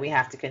thing that we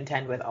have to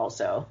contend with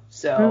also.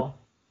 So,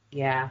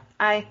 yeah,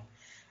 I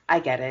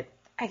get it.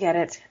 I get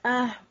it.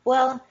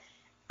 Well,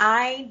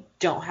 I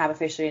don't have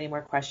officially any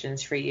more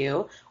questions for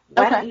you.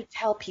 Why don't you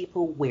tell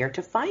people where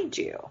to find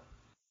you?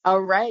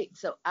 All right.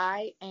 So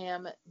I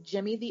am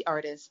Jimmy the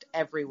Artist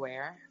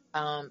everywhere.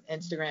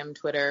 Instagram,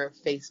 Twitter,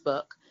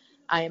 Facebook.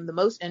 I am the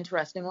most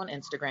interesting on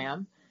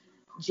Instagram.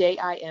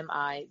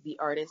 JIMI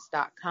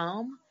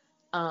theartist.com.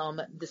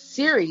 The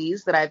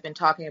series that I've been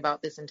talking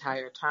about this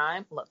entire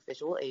time, look,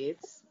 visual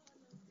aids,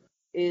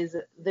 is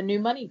the New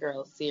Money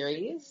Girls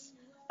series.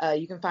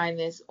 You can find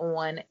this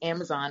on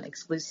Amazon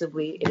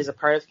exclusively. It is a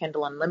part of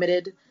Kindle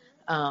Unlimited,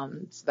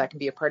 so that can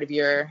be a part of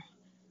your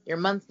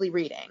monthly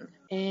reading.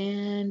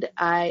 And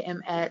I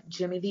am at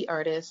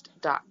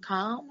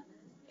jimmytheartist.com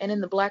and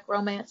in the Black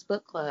Romance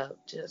Book Club,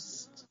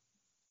 just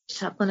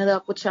chuckling it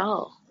up with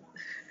y'all.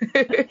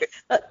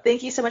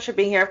 Thank you so much for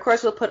being here. Of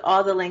course, we'll put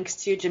all the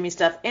links to Jimmy's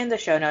stuff in the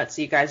show notes,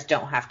 so you guys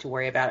don't have to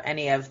worry about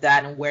any of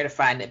that and where to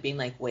find it being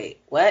like, wait,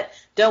 what?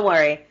 Don't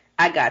worry.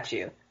 I got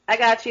you. I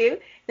got you.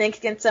 Thanks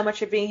again so much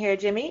for being here,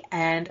 Jimmy,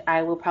 and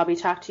I will probably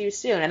talk to you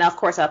soon. And of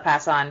course, I'll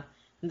pass on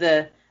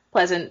the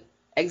pleasant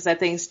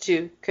things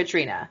to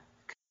Katrina.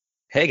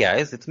 Hey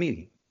guys, it's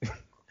me.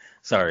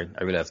 Sorry,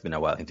 I realize it's been a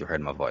while since you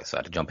heard my voice, so I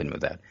had to jump in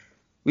with that.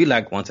 We'd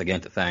like once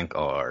again to thank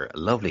our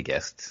lovely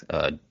guest,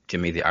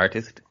 Jimmy the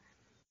artist,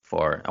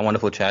 for a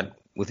wonderful chat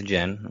with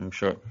Jen. I'm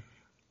sure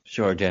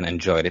Jen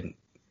enjoyed it.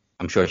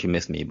 I'm sure she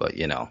missed me, but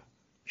she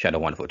had a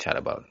wonderful chat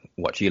about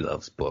what she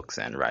loves, books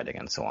and writing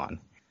and so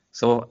on.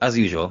 So as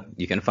usual,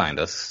 you can find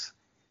us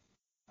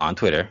on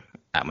Twitter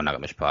at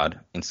monogamishpod,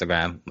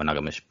 Instagram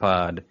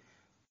monogamishpod,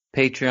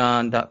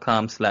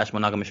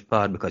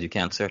 patreon.com/monogamishpod because you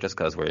can't search us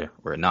because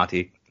we're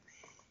naughty.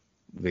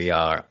 We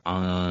are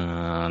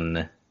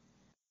on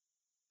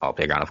All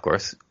Playground, of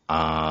course.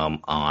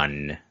 Am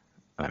I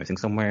missing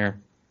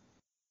somewhere?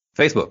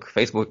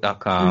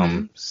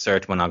 Facebook.com,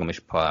 search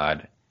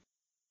monogamishpod.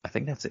 I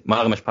think that's it.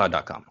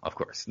 Monogamishpod.com, of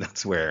course.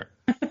 That's where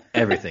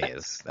everything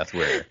is. That's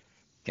where you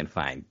can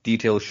find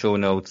detailed show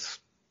notes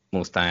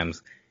most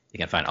times. You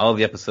can find all of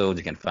the episodes.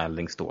 You can find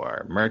links to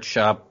our merch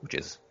shop, which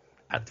is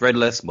at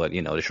Threadless, but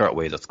the short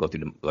way is just go through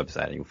the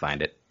website and you'll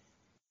find it.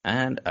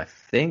 And I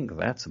think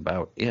that's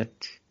about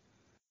it.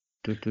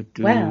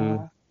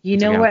 Well, you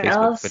know where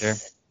else? Twitter.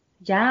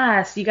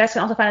 Yes, you guys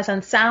can also find us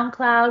on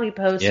SoundCloud. We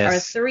post our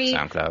 3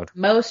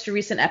 most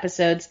recent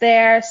episodes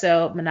there.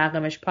 So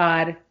Monogamish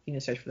Pod, you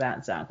can search for that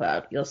on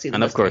SoundCloud. You'll see.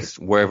 And of course,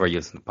 wherever you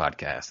listen to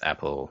podcasts,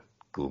 Apple,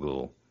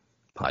 Google,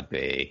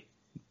 Podbay,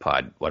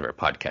 whatever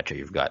podcatcher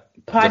you've got,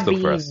 just look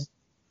for us.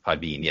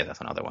 Podbean, yeah, that's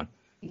another one.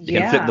 You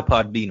can flip the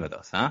Podbean with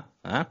us, huh?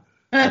 I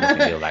don't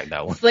think you'll like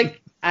that one.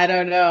 I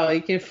don't know.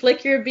 You can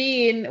flick your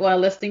bean while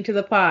listening to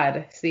the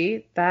pod.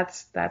 See,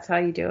 that's how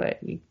you do it.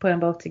 You put them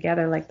both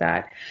together like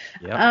that.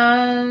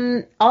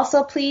 Yep.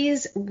 Also,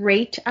 please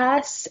rate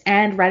us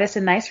and write us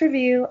a nice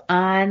review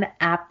on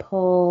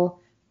Apple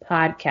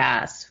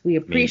Podcasts. We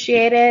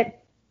appreciate it.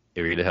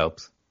 It really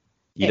helps.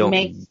 You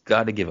don't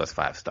got to give us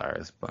 5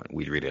 stars, but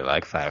we really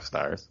like 5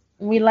 stars.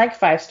 We like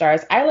 5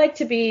 stars. I like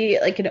to be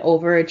like an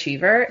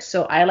overachiever,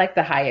 so I like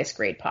the highest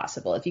grade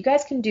possible. If you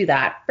guys can do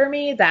that for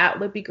me, that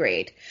would be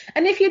great.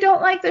 And if you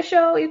don't like the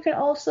show, you can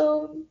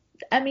also,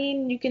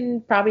 you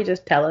can probably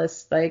just tell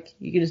us,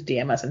 you can just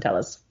DM us and tell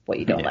us what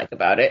you don't like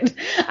about it.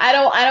 I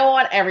don't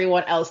want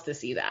everyone else to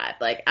see that.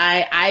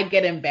 I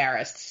get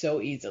embarrassed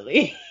so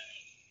easily.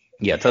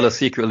 Yeah, tell us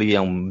secretly,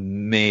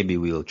 and maybe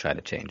we'll try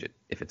to change it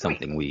if it's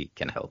something we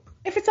can help.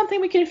 If it's something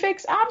we can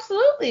fix,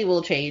 absolutely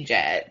we'll change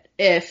it.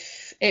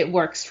 If it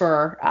works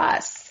for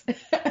us.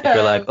 If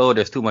you're like, oh,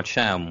 there's too much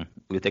Sham,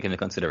 we'll take into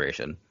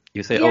consideration.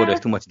 You say, oh, there's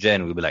too much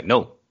Jen, we'll be like,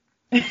 no.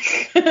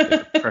 There's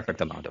a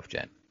perfect amount of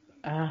Jen.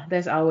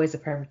 There's always a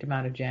perfect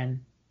amount of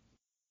Jen.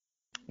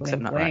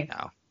 Except not right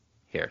now.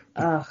 Here.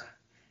 Ugh.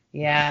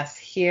 Yes,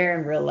 here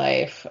in real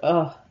life.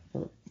 Ugh.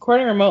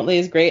 Recording remotely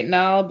is great and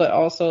all, but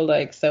also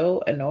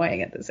so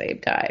annoying at the same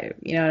time.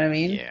 You know what I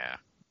mean? Yeah.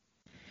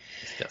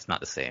 It's just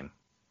not the same.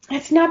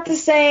 It's not the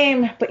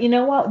same, but you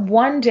know what?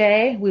 One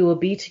day we will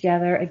be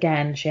together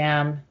again,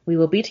 Sham. We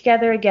will be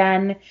together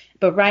again,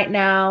 but right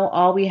now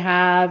all we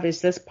have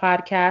is this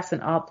podcast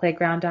and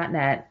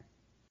allplayground.net.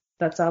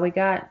 That's all we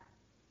got.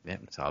 Yeah,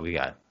 that's all we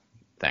got.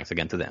 Thanks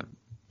again to them.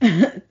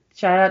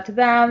 Shout out to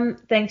them.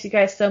 Thanks you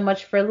guys so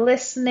much for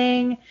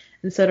listening.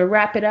 And so to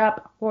wrap it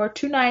up for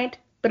tonight,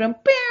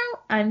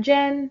 I'm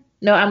Jen.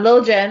 No, I'm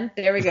Lil Jen.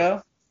 There we go.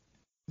 I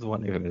was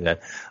wondering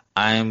that.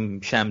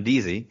 I'm Sham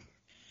Deezy.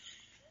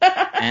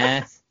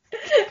 And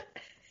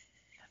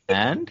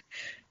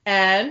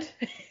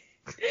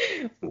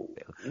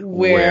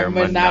we're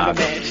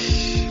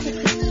monogamish.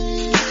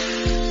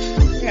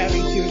 We're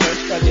having too much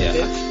fun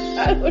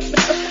with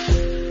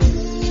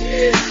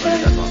this. I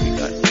don't know.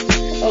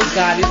 Oh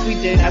God, if we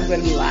did, I'm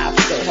gonna laugh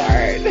so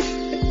hard.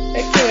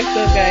 Thanks so much,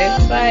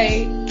 guys.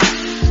 Bye.